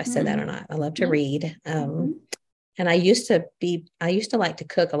can't remember if I said that or not. I love to read. And I used to like to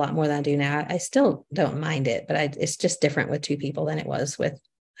cook a lot more than I do now. I still don't mind it, but it's just different with 2 people than it was with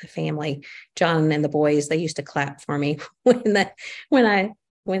a family. John and the boys, they used to clap for me when I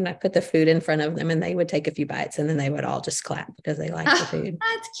put the food in front of them, and they would take a few bites, and then they would all just clap because they liked the food.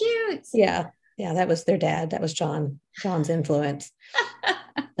 That's cute. Yeah. Yeah. That was their dad. That was John's influence.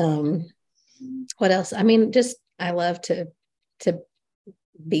 What else? I mean, just, I love to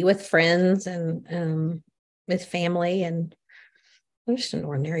be with friends and with family, and I'm just an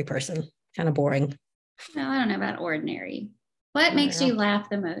ordinary person, kind of boring. No, I don't know about ordinary. What makes you laugh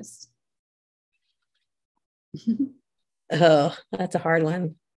the most? Oh, that's a hard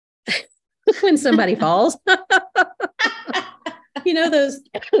one. When somebody falls.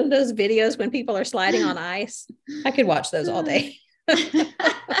 Those videos when people are sliding on ice. I could watch those all day.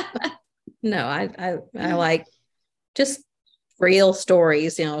 No, I like just real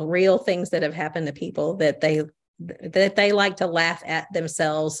stories, real things that have happened to people that they like to laugh at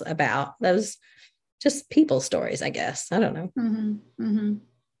themselves about. Those just people stories, I guess. I don't know.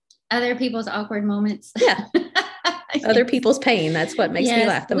 Other people's awkward moments. Yeah. Other people's pain. That's what makes me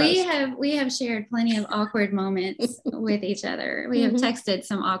laugh the most. We have shared plenty of awkward moments with each other. We have texted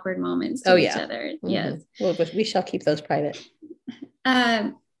some awkward moments to each other. Yes. Well, we shall keep those private.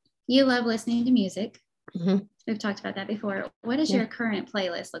 You love listening to music. We've talked about that before. What does your current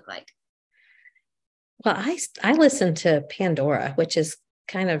playlist look like? Well, I listen to Pandora, which is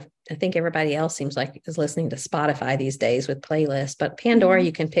kind of, I think everybody else seems like is listening to Spotify these days with playlists, but Pandora,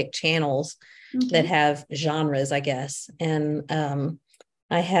 you can pick channels that have genres, I guess. And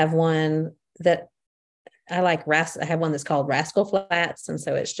I have one that I like. I have one that's called Rascal Flatts. And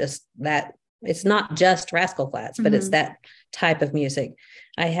so it's just that, it's not just Rascal Flatts, but it's that type of music.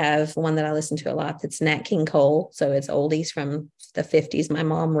 I have one that I listen to a lot that's Nat King Cole. So it's oldies from the 50s. My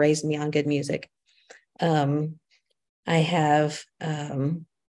mom raised me on good music. I have, I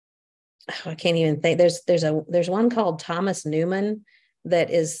can't even think. There's one called Thomas Newman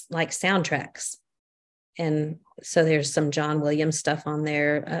that is like soundtracks. And so there's some John Williams stuff on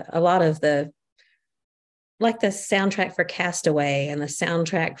there. A lot of the soundtrack for Castaway and the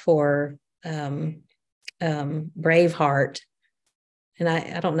soundtrack for Braveheart. And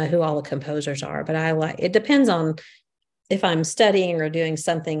I don't know who all the composers are, but it depends on if I'm studying or doing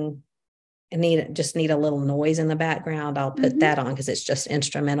something and need a little noise in the background, I'll put that on because it's just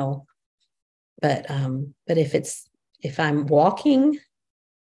instrumental. But if I'm walking,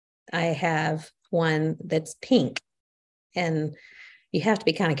 I have one that's pink, and you have to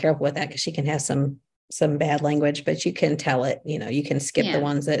be kind of careful with that because she can have some bad language, but you can tell it, you can skip the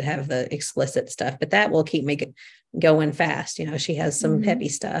ones that have the explicit stuff, but that will keep me going fast. She has some peppy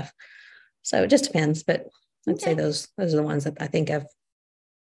stuff. So it just depends, but I'd say those are the ones that I think of.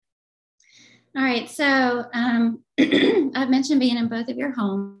 All right. So I've mentioned being in both of your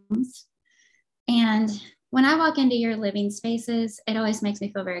homes. And when I walk into your living spaces, it always makes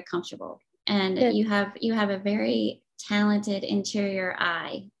me feel very comfortable. And you have a very talented interior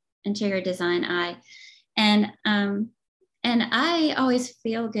design eye. And I always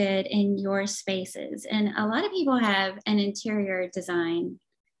feel good in your spaces. And a lot of people have an interior design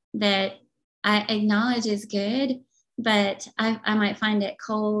that I acknowledge is good, but I might find it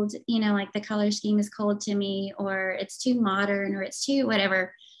cold, like the color scheme is cold to me, or it's too modern, or it's too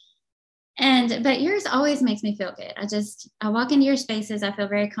whatever. But yours always makes me feel good. I walk into your spaces, I feel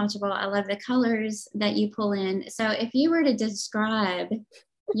very comfortable. I love the colors that you pull in. So if you were to describe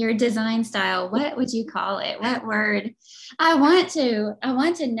Your design style, what would you call it? What word? I want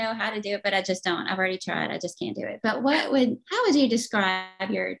to know how to do it, but I just don't. I've already tried. I just can't do it. But how would you describe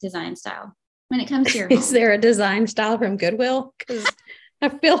your design style when it comes to your home? Is there a design style from Goodwill? Because I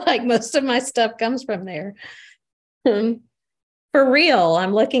feel like most of my stuff comes from there. For real,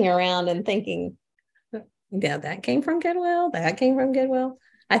 I'm looking around and thinking, yeah, that came from Goodwill. That came from Goodwill.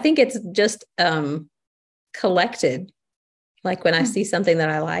 I think it's just collected. Like when I see something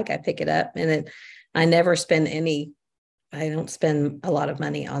that I like, I pick it up, and I never spend I don't spend a lot of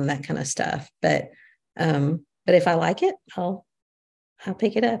money on that kind of stuff. But if I like it, I'll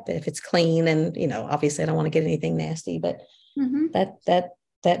pick it up if it's clean. And, obviously I don't want to get anything nasty, but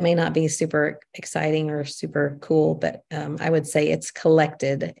that may not be super exciting or super cool, but I would say it's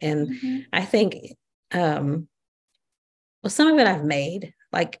collected. And I think, well, some of it I've made.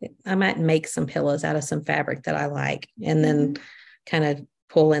 Like I might make some pillows out of some fabric that I like, and then kind of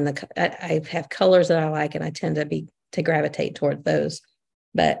pull in I have colors that I like, and I tend to gravitate toward those.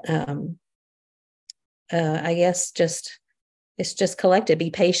 But I guess it's just collected.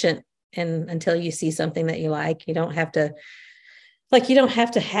 Be patient, and until you see something that you like, you don't have to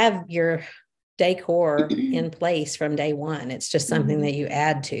have your decor in place from day one. It's just something that you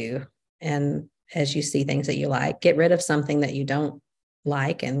add to, and as you see things that you like, get rid of something that you don't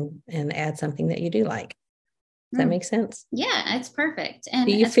like and add something that you do like. Does that make sense? Yeah, it's perfect. And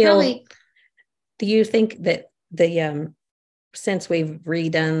do you think that since we've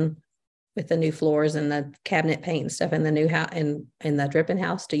redone with the new floors and the cabinet paint and stuff in the new house in the Dripping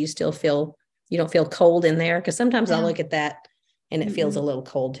house, do you still feel, you don't feel cold in there? Because sometimes I'll look at that and it feels a little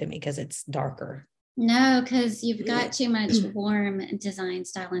cold to me because it's darker. No, because you've got too much warm design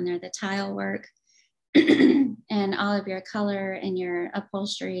style in there. The tile work and all of your color and your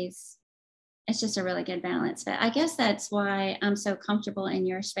upholsteries, it's just a really good balance. But I guess that's why I'm so comfortable in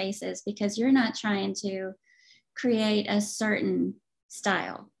your spaces, because you're not trying to create a certain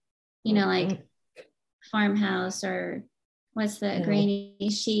style, like farmhouse, or what's the granny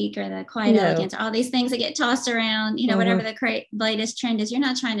chic, or the quiet elegance, all these things that get tossed around, whatever the latest trend is. You're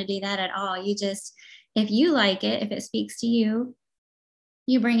not trying to do that at all. You just, if you like it, if it speaks to you,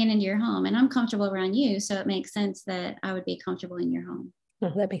 you bring it into your home. And I'm comfortable around you, so it makes sense that I would be comfortable in your home.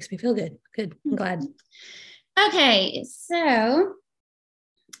 Well, that makes me feel good. Good. I'm glad. Okay. So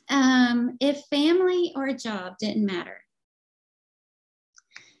if family or job didn't matter,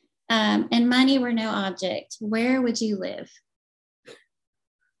 and money were no object, where would you live?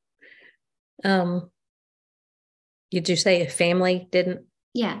 Did you say if family didn't?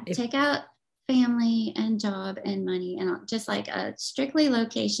 Yeah. Take out family and job and money, and just like strictly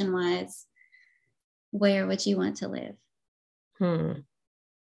location wise, where would you want to live?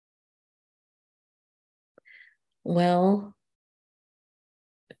 Well,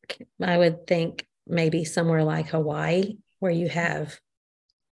 I would think maybe somewhere like Hawaii, where you have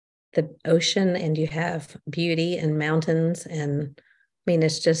the ocean and you have beauty and mountains. And I mean,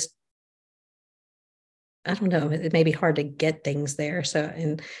 it's just, I don't know, it may be hard to get things there. So,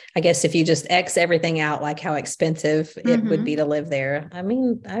 and I guess if you just X everything out, like how expensive it would be to live there. I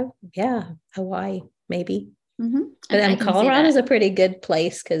mean, Hawaii, maybe. But Colorado is a pretty good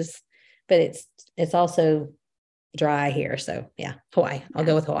place but it's also dry here. So yeah, Hawaii. I'll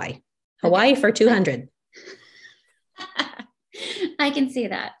go with Hawaii. Hawaii for 200. I can see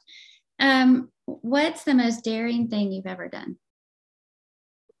that. What's the most daring thing you've ever done?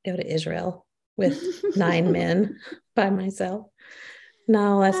 Go to Israel with 9 men by myself.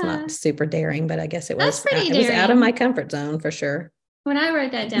 No, that's not super daring, but I guess it was. It was out of my comfort zone for sure. When I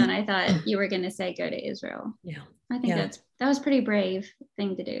wrote that down, I thought you were going to say go to Israel. Yeah. I think that was a pretty brave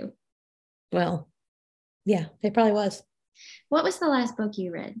thing to do. Well, yeah, it probably was. What was the last book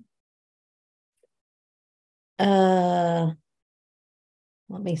you read?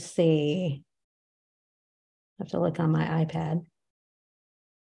 Let me see. I have to look on my iPad.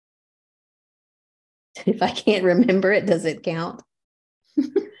 If I can't remember it, does it count?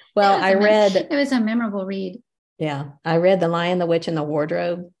 Well, it was a memorable read. Yeah. I read The Lion, the Witch, and the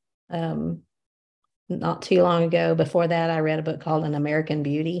Wardrobe not too long ago. Before that, I read a book called An American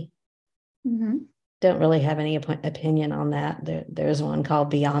Beauty. Don't really have any opinion on that. There's one called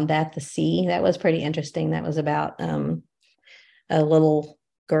Beyond That, the Sea. That was pretty interesting. That was about a little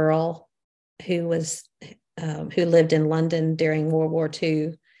girl who lived in London during World War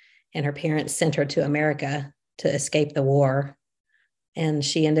II, and her parents sent her to America to escape the war. And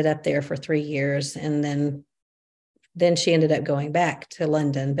she ended up there for 3 years. And then she ended up going back to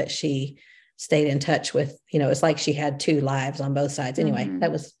London, but she stayed in touch with, it's like she had 2 lives on both sides. Anyway,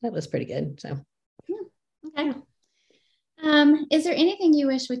 that was pretty good. So. Okay. Is there anything you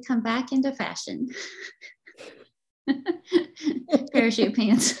wish would come back into fashion? Parachute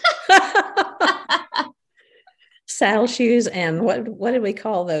pants. Saddle shoes and what did we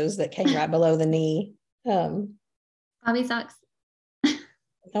call those that came right below the knee? Bobby socks.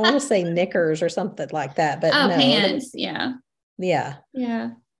 I want to say knickers or something like that, but no. Pants. Yeah.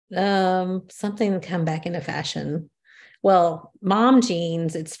 Something to come back into fashion. Well, mom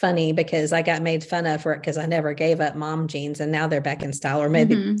jeans, it's funny because I got made fun of for it because I never gave up mom jeans, and now they're back in style, or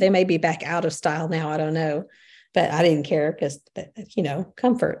maybe they may be back out of style now. I don't know, but I didn't care because,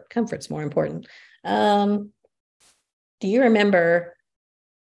 comfort's more important. Do you remember,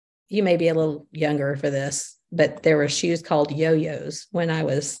 you may be a little younger for this, but there were shoes called yo-yos when I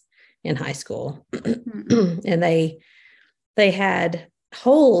was in high school. And they had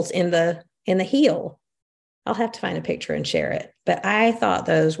holes in the heel. I'll have to find a picture and share it. But I thought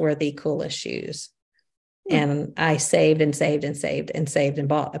those were the coolest shoes. And I saved and saved and saved and saved and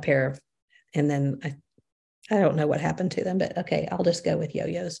bought a pair of, and then I don't know what happened to them, but okay, I'll just go with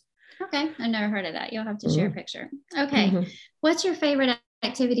yo-yos. Okay. I've never heard of that. You'll have to share a picture. Okay. What's your favorite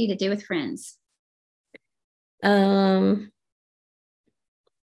activity to do with friends? I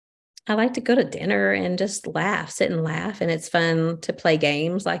like to go to dinner and just sit and laugh. And it's fun to play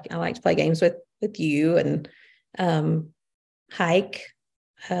games. Like I like to play games with you and hike.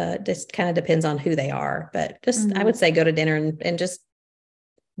 Just kind of depends on who they are, but just, I would say go to dinner and just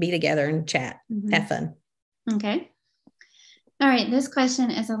be together and chat, have fun. Okay. All right. This question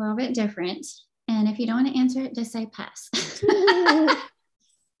is a little bit different. And if you don't want to answer it, just say pass.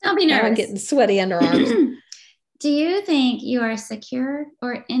 Don't be nervous. I'm getting sweaty underarms. Do you think you are secure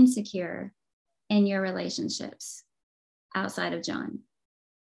or insecure in your relationships outside of John?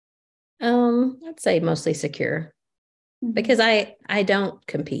 I'd say mostly secure because I don't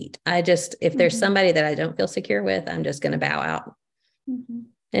compete. I just, if there's somebody that I don't feel secure with, I'm just going to bow out.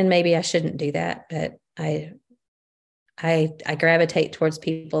 And maybe I shouldn't do that, but I gravitate towards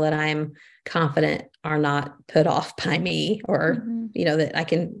people that I'm confident are not put off by me, or,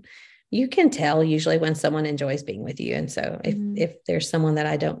 that you can tell usually when someone enjoys being with you. And so if there's someone that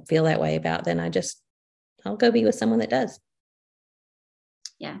I don't feel that way about, then I'll go be with someone that does.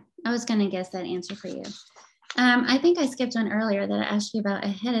 Yeah. I was going to guess that answer for you. I think I skipped one earlier that I asked you about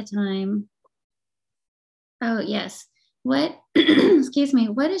ahead of time. Oh, yes. Excuse me,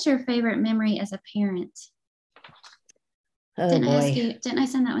 what is your favorite memory as a parent? Oh, didn't boy. I ask you, didn't I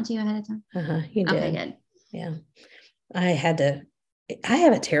send that one to you ahead of time? You did. Okay, good. Yeah. I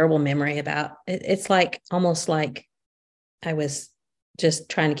have a terrible memory about it. It's almost like I was just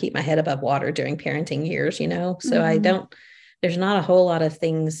trying to keep my head above water during parenting years, so there's not a whole lot of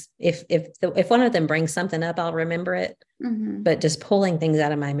things. If one of them brings something up, I'll remember it, but just pulling things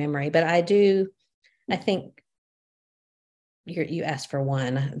out of my memory. But I think you asked for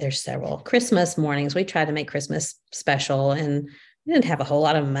one. There's several. Christmas mornings, we tried to make Christmas special, and we didn't have a whole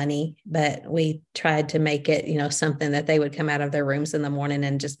lot of money, but we tried to make it, something that they would come out of their rooms in the morning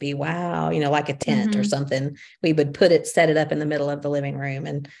and just be, wow, like a tent or something. We would set it up in the middle of the living room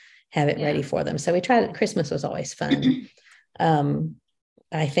and have it ready for them. So we tried it. Christmas was always fun.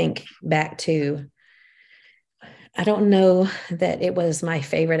 I think back to, I don't know that it was my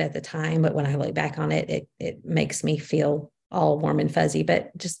favorite at the time, but when I look back on it, it makes me feel all warm and fuzzy.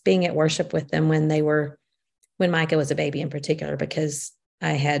 But just being at worship with them when Micah was a baby in particular, because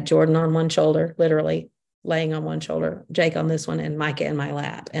I had Jordan on one shoulder, literally laying on one shoulder, Jake on this one, and Micah in my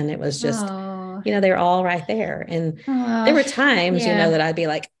lap. And it was just, they're all right there. And there were times, that I'd be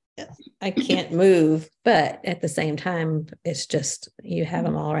like, I can't move, but at the same time, it's just, you have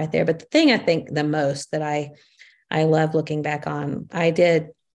them all right there. But the thing I think the most that I love looking back on, I did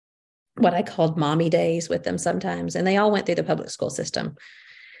what I called mommy days with them sometimes. And they all went through the public school system.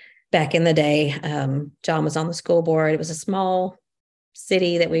 Back in the day, John was on the school board. It was a small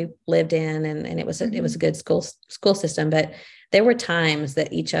city that we lived in, and it was a good school system. But there were times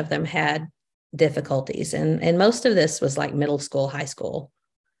that each of them had difficulties, and most of this was like middle school, high school,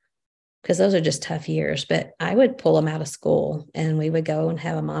 because those are just tough years. But I would pull them out of school, and we would go and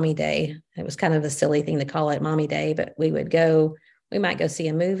have a mommy day. It was kind of a silly thing to call it mommy day, but we would go. We might go see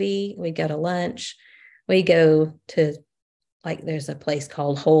a movie. We'd go to lunch. We go to, there's a place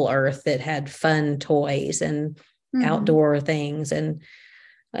called Whole Earth that had fun toys and outdoor things. And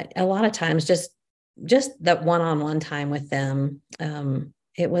a lot of times just that one-on-one time with them,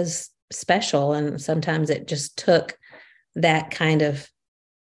 it was special. And sometimes it just took that kind of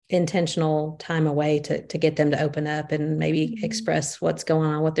intentional time away to get them to open up and maybe express what's going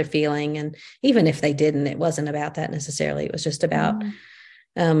on, what they're feeling. And even if they didn't, it wasn't about that necessarily. It was just about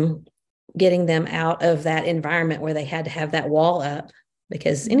getting them out of that environment where they had to have that wall up,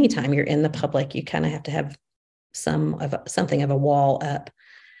 because anytime you're in the public, you kind of have to have something of a wall up,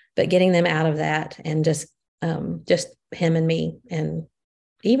 but getting them out of that and just him and me, and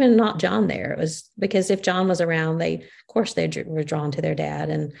even not John there. It was because if John was around, they were drawn to their dad,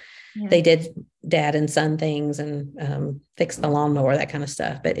 and they did dad and son things and fix the lawnmower, that kind of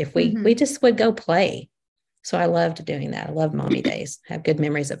stuff. But if we just would go play. So I loved doing that. I love mommy days. Have good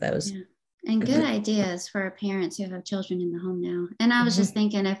memories of those. Yeah. And good ideas for parents who have children in the home now. And I was just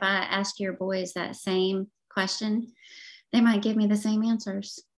thinking, if I ask your boys that same question, they might give me the same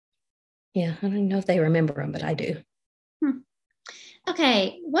answers. Yeah, I don't even know if they remember them, but I do.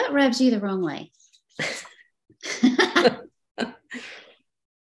 Okay, what rubs you the wrong way?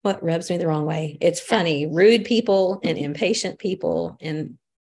 What rubs me the wrong way? It's funny. Rude people and impatient people, and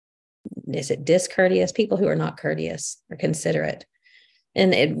is it discourteous people who are not courteous or considerate?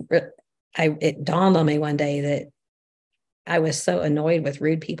 And it dawned on me one day that I was so annoyed with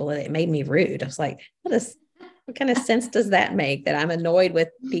rude people that it made me rude. I was like, what kind of sense does that make, that I'm annoyed with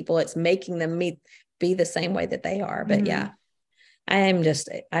people? It's making them be the same way that they are. But yeah,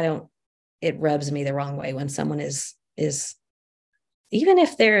 it rubs me the wrong way when someone is even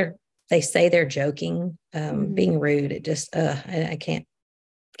if they say they're joking, being rude. It just, I can't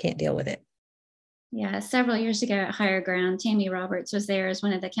deal with it. Yeah. Several years ago at Higher Ground, Tammy Roberts was there as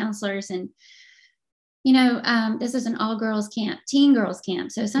one of the counselors. And, this is an all girls camp, teen girls camp.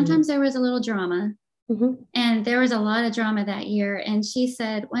 So sometimes there was a little drama, and there was a lot of drama that year. And she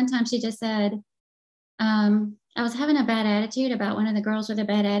said, one time she just said, I was having a bad attitude about one of the girls with a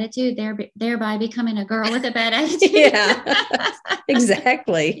bad attitude, thereby becoming a girl with a bad attitude. Yeah,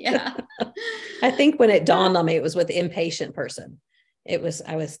 exactly. Yeah. I think when it dawned on me, it was with the impatient person. I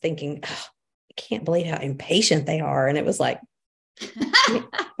was thinking, oh, I can't believe how impatient they are. And it was like,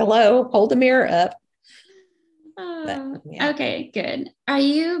 hello, hold the mirror up. But, yeah. Okay, good. Are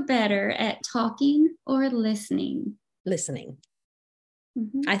you better at talking or listening? Listening.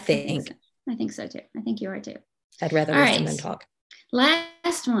 I think so too. I think you are too. I'd rather listen than talk.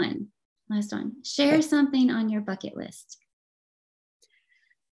 Last one. Share something on your bucket list.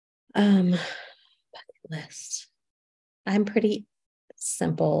 Bucket list. I'm pretty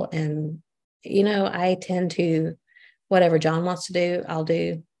simple, and I tend to, whatever John wants to do, I'll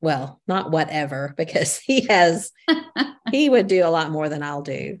do. Well, not whatever, because he would do a lot more than I'll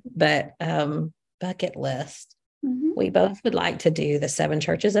do. But bucket list. We both would like to do the 7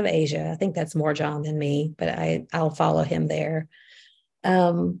 churches of Asia. I think that's more John than me, but I'll follow him there.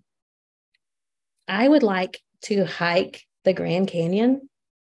 I would like to hike the Grand Canyon.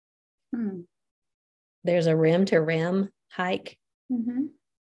 There's a rim to rim hike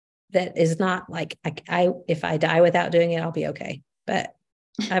that is not like, if I die without doing it, I'll be okay. But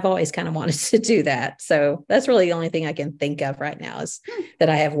I've always kind of wanted to do that. So that's really the only thing I can think of right now is that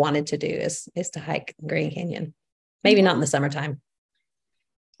I have wanted to do is to hike Grand Canyon. Maybe not in the summertime.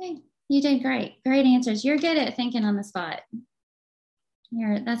 Okay. You did great. Great answers. You're good at thinking on the spot.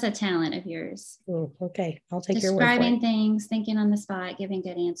 That's a talent of yours. Ooh, okay. I'll take your word for it. Describing things, thinking on the spot, giving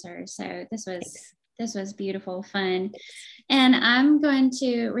good answers. So this was beautiful, fun. And I'm going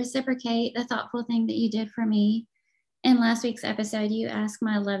to reciprocate the thoughtful thing that you did for me. In last week's episode, you asked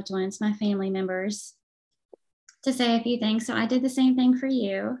my loved ones, my family members, to say a few things. So I did the same thing for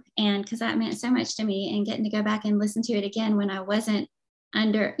you. And because that meant so much to me, and getting to go back and listen to it again when I wasn't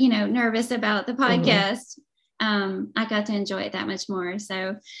nervous about the podcast, I got to enjoy it that much more.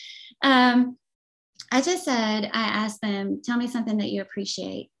 So I asked them, tell me something that you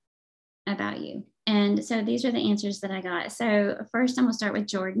appreciate about you. And so these are the answers that I got. So first I'm gonna start with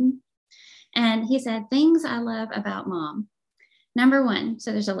Jordan. And he said, things I love about mom. Number 1,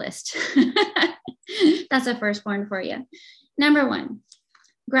 so there's a list. That's a firstborn for you. Number 1,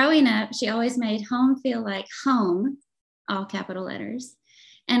 growing up, she always made home feel like home, all capital letters,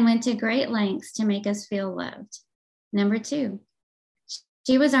 and went to great lengths to make us feel loved. Number 2,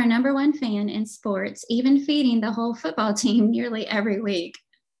 she was our number 1 fan in sports, even feeding the whole football team nearly every week.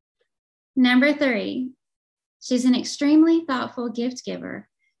 Number 3, she's an extremely thoughtful gift giver.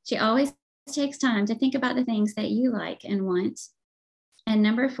 She always takes time to think about the things that you like and want. And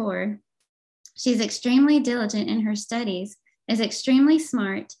number 4, she's extremely diligent in her studies, is extremely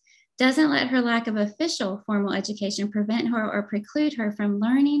smart, doesn't let her lack of official formal education prevent her or preclude her from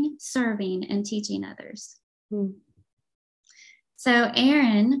learning, serving, and teaching others. So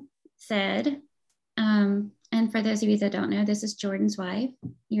Erin said, and for those of you that don't know, this is Jordan's wife,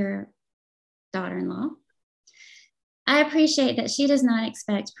 your daughter-in-law. I appreciate that she does not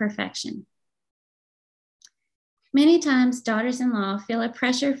expect perfection. Many times, daughters-in-law feel a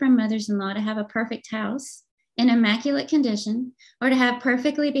pressure from mothers-in-law to have a perfect house in immaculate condition, or to have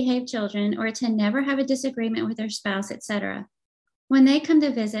perfectly behaved children, or to never have a disagreement with their spouse, etc. When they come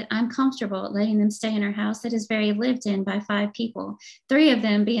to visit, I'm comfortable letting them stay in our house that is very lived in by 5 people, 3 of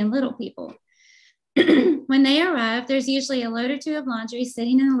them being little people. When they arrive, there's usually a load or 2 of laundry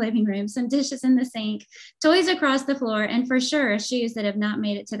sitting in the living room, some dishes in the sink, toys across the floor, and for sure, shoes that have not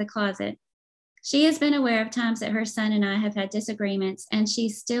made it to the closet. She has been aware of times that her son and I have had disagreements, and she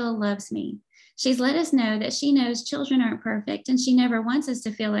still loves me. She's let us know that she knows children aren't perfect, and she never wants us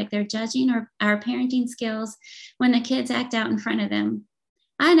to feel like they're judging our parenting skills when the kids act out in front of them.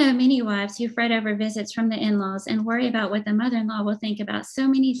 I know many wives who fret over visits from the in-laws and worry about what the mother-in-law will think about so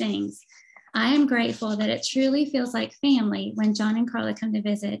many things. I am grateful that it truly feels like family when John and Carla come to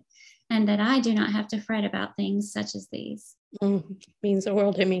visit, and that I do not have to fret about things such as these. Means the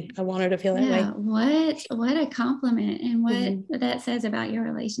world to me. I want her to feel that way. What a compliment, and what that says about your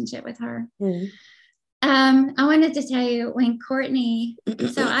relationship with her. I wanted to tell you when Courtney,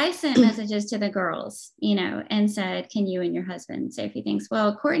 so I sent messages to the girls, and said, can you and your husband say a few things?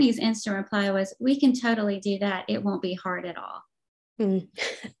 Well, Courtney's instant reply was, we can totally do that. It won't be hard at all.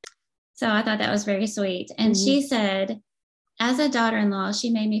 So I thought that was very sweet. And she said, as a daughter-in-law, she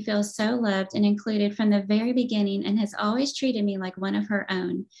made me feel so loved and included from the very beginning and has always treated me like one of her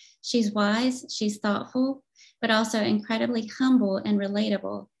own. She's wise, she's thoughtful, but also incredibly humble and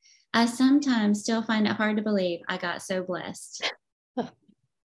relatable. I sometimes still find it hard to believe I got so blessed.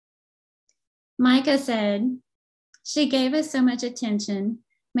 Micah said, she gave us so much attention,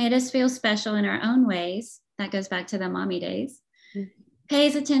 made us feel special in our own ways. That goes back to the mommy days.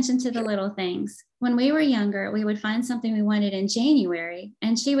 Pays attention to the little things. When we were younger, we would find something we wanted in January,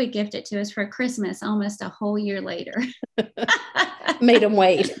 and she would gift it to us for Christmas almost a whole year later. Made him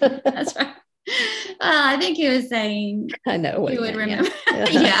wait. That's right. I think he was saying, I know what he would remember.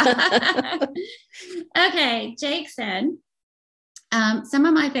 Yeah. Okay, Jake said, some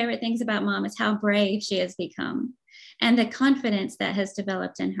of my favorite things about Mom is how brave she has become and the confidence that has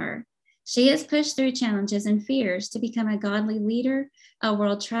developed in her. She has pushed through challenges and fears to become a godly leader, a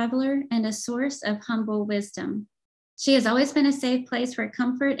world traveler, and a source of humble wisdom. She has always been a safe place for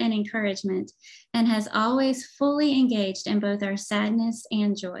comfort and encouragement, and has always fully engaged in both our sadness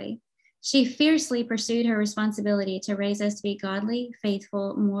and joy. She fiercely pursued her responsibility to raise us to be godly,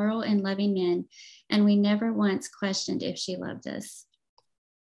 faithful, moral, and loving men, and we never once questioned if she loved us.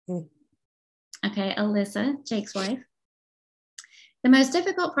 Okay, Alyssa, Jake's wife. The most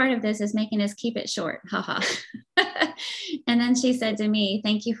difficult part of this is making us keep it short. Haha. And then she said to me,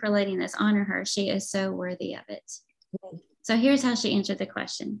 thank you for letting us honor her. She is so worthy of it. So here's how she answered the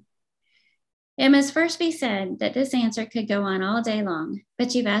question. It must first be said that this answer could go on all day long,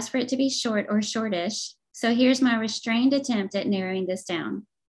 but you've asked for it to be short or shortish. So here's my restrained attempt at narrowing this down.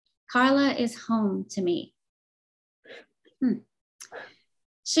 Carla is home to me.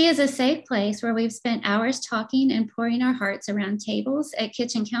 She is a safe place where we've spent hours talking and pouring our hearts around tables, at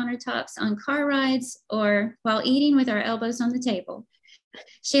kitchen countertops, on car rides, or while eating with our elbows on the table.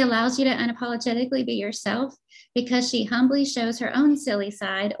 She allows you to unapologetically be yourself because she humbly shows her own silly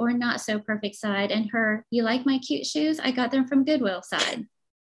side or not so perfect side, and her, you like my cute shoes? I got them from Goodwill side.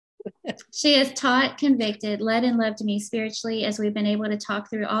 She has taught, convicted, led, and loved me spiritually as we've been able to talk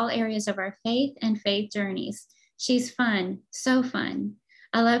through all areas of our faith and faith journeys. She's fun, so fun.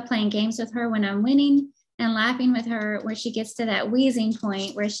 I love playing games with her when I'm winning and laughing with her where she gets to that wheezing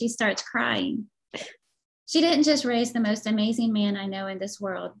point where she starts crying. She didn't just raise the most amazing man I know in this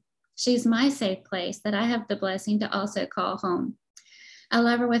world. She's my safe place that I have the blessing to also call home. I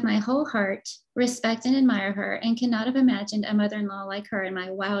love her with my whole heart, respect and admire her, and cannot have imagined a mother-in-law like her in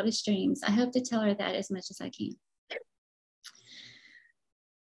my wildest dreams. I hope to tell her that as much as I can.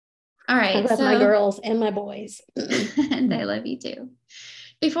 All right. I love my girls and my boys. And they love you too.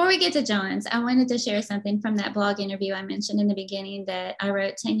 Before we get to John's, I wanted to share something from that blog interview I mentioned in the beginning that I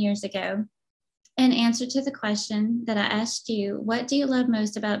wrote 10 years ago. In answer to the question that I asked you, what do you love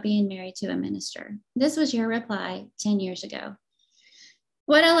most about being married to a minister? This was your reply 10 years ago.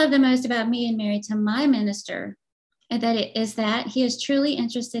 What I love the most about being married to my minister is that he is truly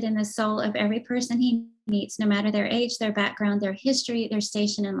interested in the soul of every person he meets, no matter their age, their background, their history, their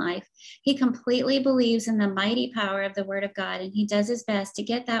station in life. He completely believes in the mighty power of the word of God, and he does his best to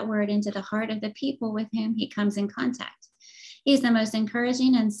get that word into the heart of the people with whom he comes in contact. He's the most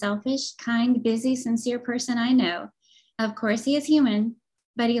encouraging, unselfish, kind, busy, sincere person I know. Of course, he is human,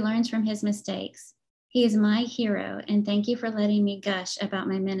 but he learns from his mistakes. He is my hero, and thank you for letting me gush about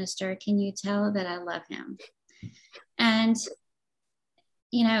my minister. Can you tell that I love him? And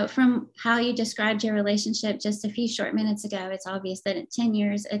from how you described your relationship just a few short minutes ago, it's obvious that in 10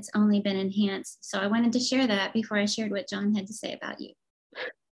 years, it's only been enhanced. So I wanted to share that before I shared what John had to say about you.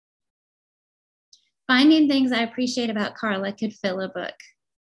 Finding things I appreciate about Carla could fill a book.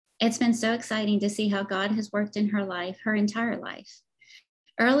 It's been so exciting to see how God has worked in her life, her entire life.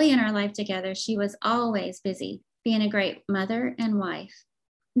 Early in our life together, she was always busy, being a great mother and wife.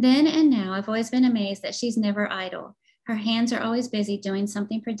 Then and now, I've always been amazed that she's never idle. Her hands are always busy doing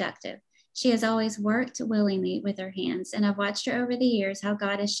something productive. She has always worked willingly with her hands, and I've watched her over the years how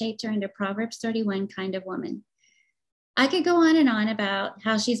God has shaped her into Proverbs 31 kind of woman. I could go on and on about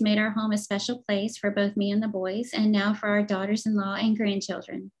how she's made our home a special place for both me and the boys, and now for our daughters-in-law and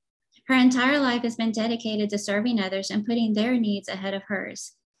grandchildren. Her entire life has been dedicated to serving others and putting their needs ahead of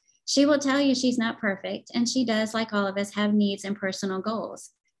hers. She will tell you she's not perfect, and she does, like all of us, have needs and personal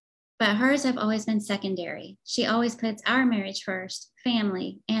goals. But hers have always been secondary. She always puts our marriage first,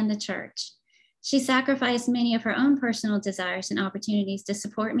 family, and the church. She sacrificed many of her own personal desires and opportunities to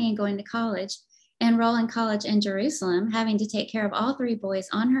support me in going to college, enroll in college in Jerusalem, having to take care of all 3 boys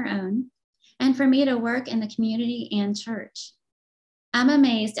on her own, and for me to work in the community and church. I'm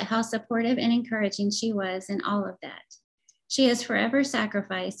amazed at how supportive and encouraging she was in all of that. She has forever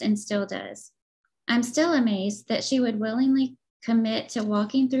sacrificed and still does. I'm still amazed that she would willingly commit to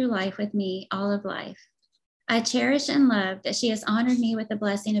walking through life with me all of life. I cherish and love that she has honored me with the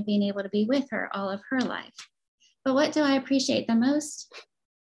blessing of being able to be with her all of her life. But what do I appreciate the most?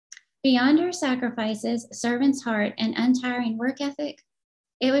 Beyond her sacrifices, servant's heart, and untiring work ethic,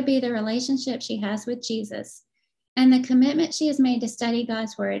 it would be the relationship she has with Jesus and the commitment she has made to study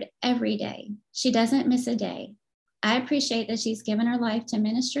God's word every day. She doesn't miss a day. I appreciate that she's given her life to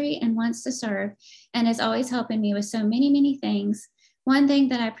ministry and wants to serve and is always helping me with so many, many things. One thing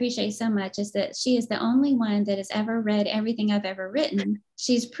that I appreciate so much is that she is the only one that has ever read everything I've ever written.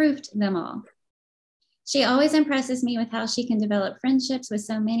 She's proofed them all. She always impresses me with how she can develop friendships with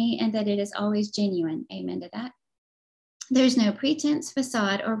so many and that it is always genuine. Amen to that. There's no pretense,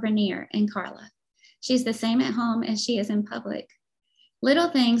 facade, or veneer in Carla. She's the same at home as she is in public. Little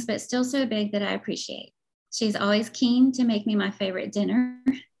things, but still so big that I appreciate. She's always keen to make me my favorite dinner,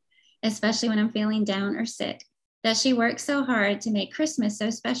 especially when I'm feeling down or sick. That she works so hard to make Christmas so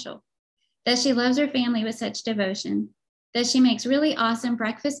special. That she loves her family with such devotion. That she makes really awesome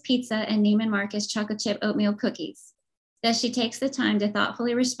breakfast pizza and Neiman Marcus chocolate chip oatmeal cookies. That she takes the time to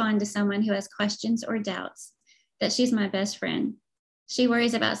thoughtfully respond to someone who has questions or doubts. That she's my best friend. She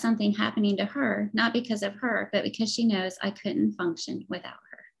worries about something happening to her, not because of her, but because she knows I couldn't function without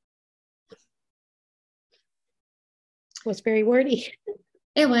her. It was very wordy.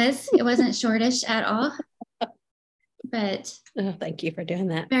 It was. It wasn't shortish at all. But thank you for doing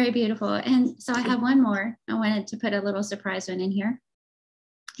that. Very beautiful. And so I have one more. I wanted to put a little surprise one in here.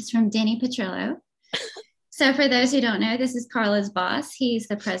 It's from Denny Petrillo. So for those who don't know, this is Carla's boss. He's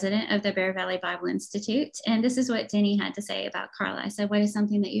the president of the Bear Valley Bible Institute. And this is what Denny had to say about Carla. I said, what is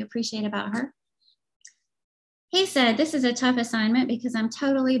something that you appreciate about her? He said, this is a tough assignment because I'm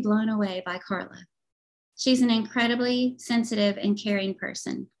totally blown away by Carla. She's an incredibly sensitive and caring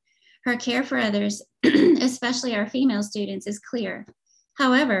person. Her care for others, especially our female students, is clear.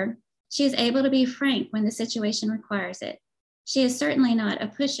 However, she is able to be frank when the situation requires it. She is certainly not a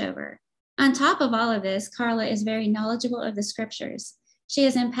pushover. On top of all of this, Carla is very knowledgeable of the scriptures. She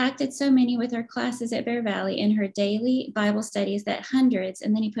has impacted so many with her classes at Bear Valley in her daily Bible studies that hundreds,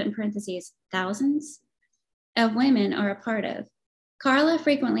 and then he put in parentheses, thousands of women are a part of. Carla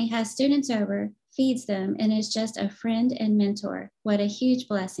frequently has students over, feeds them, and is just a friend and mentor. What a huge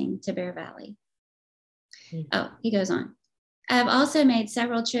blessing to Bear Valley. Oh, he goes on. I have also made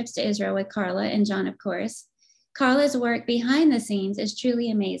several trips to Israel with Carla and John, of course. Carla's work behind the scenes is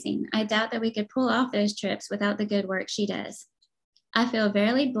truly amazing. I doubt that we could pull off those trips without the good work she does. I feel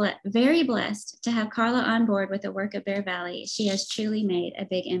very blessed to have Carla on board with the work of Bear Valley. She has truly made a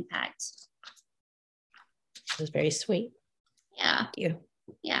big impact. It was very sweet. Yeah. Thank you.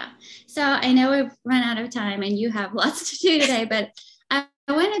 Yeah. So I know we've run out of time and you have lots to do today, but I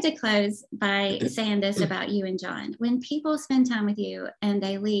wanted to close by saying this about you and John. When people spend time with you and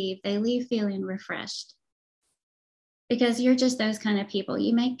they leave feeling refreshed. Because you're just those kind of people.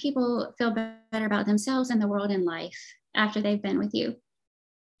 You make people feel better about themselves and the world and life after they've been with you.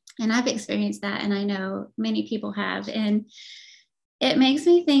 And I've experienced that, and I know many people have. And it makes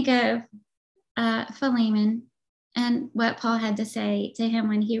me think of Philemon and what Paul had to say to him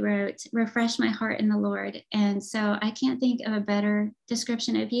when he wrote, refresh my heart in the Lord. And so I can't think of a better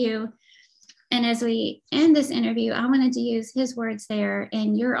description of you. And as we end this interview, I wanted to use his words there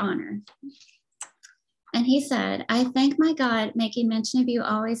in your honor. And he said, I thank my God, making mention of you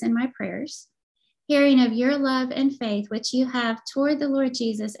always in my prayers, hearing of your love and faith, which you have toward the Lord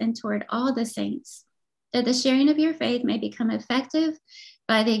Jesus and toward all the saints, that the sharing of your faith may become effective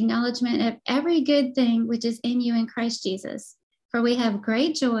by the acknowledgement of every good thing which is in you in Christ Jesus. For we have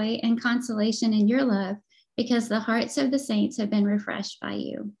great joy and consolation in your love, because the hearts of the saints have been refreshed by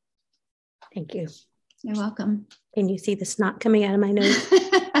you. Thank you. You're welcome. Can you see the snot coming out of my nose?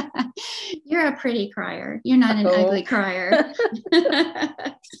 You're a pretty crier. You're not an ugly crier.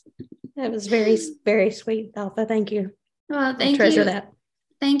 That was very, very sweet, Alpha. Thank you. Well, I treasure that.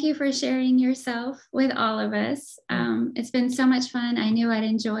 Thank you for sharing yourself with all of us. It's been so much fun. I knew I'd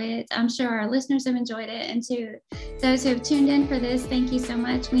enjoy it. I'm sure our listeners have enjoyed it. And to those who have tuned in for this, thank you so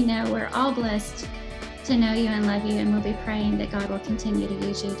much. We know we're all blessed to know you and love you, and we'll be praying that God will continue to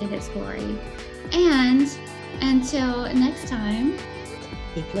use you to his glory. And until next time,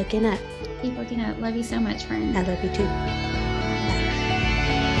 keep looking up. Keep looking up. Love you so much, friend. I love you too.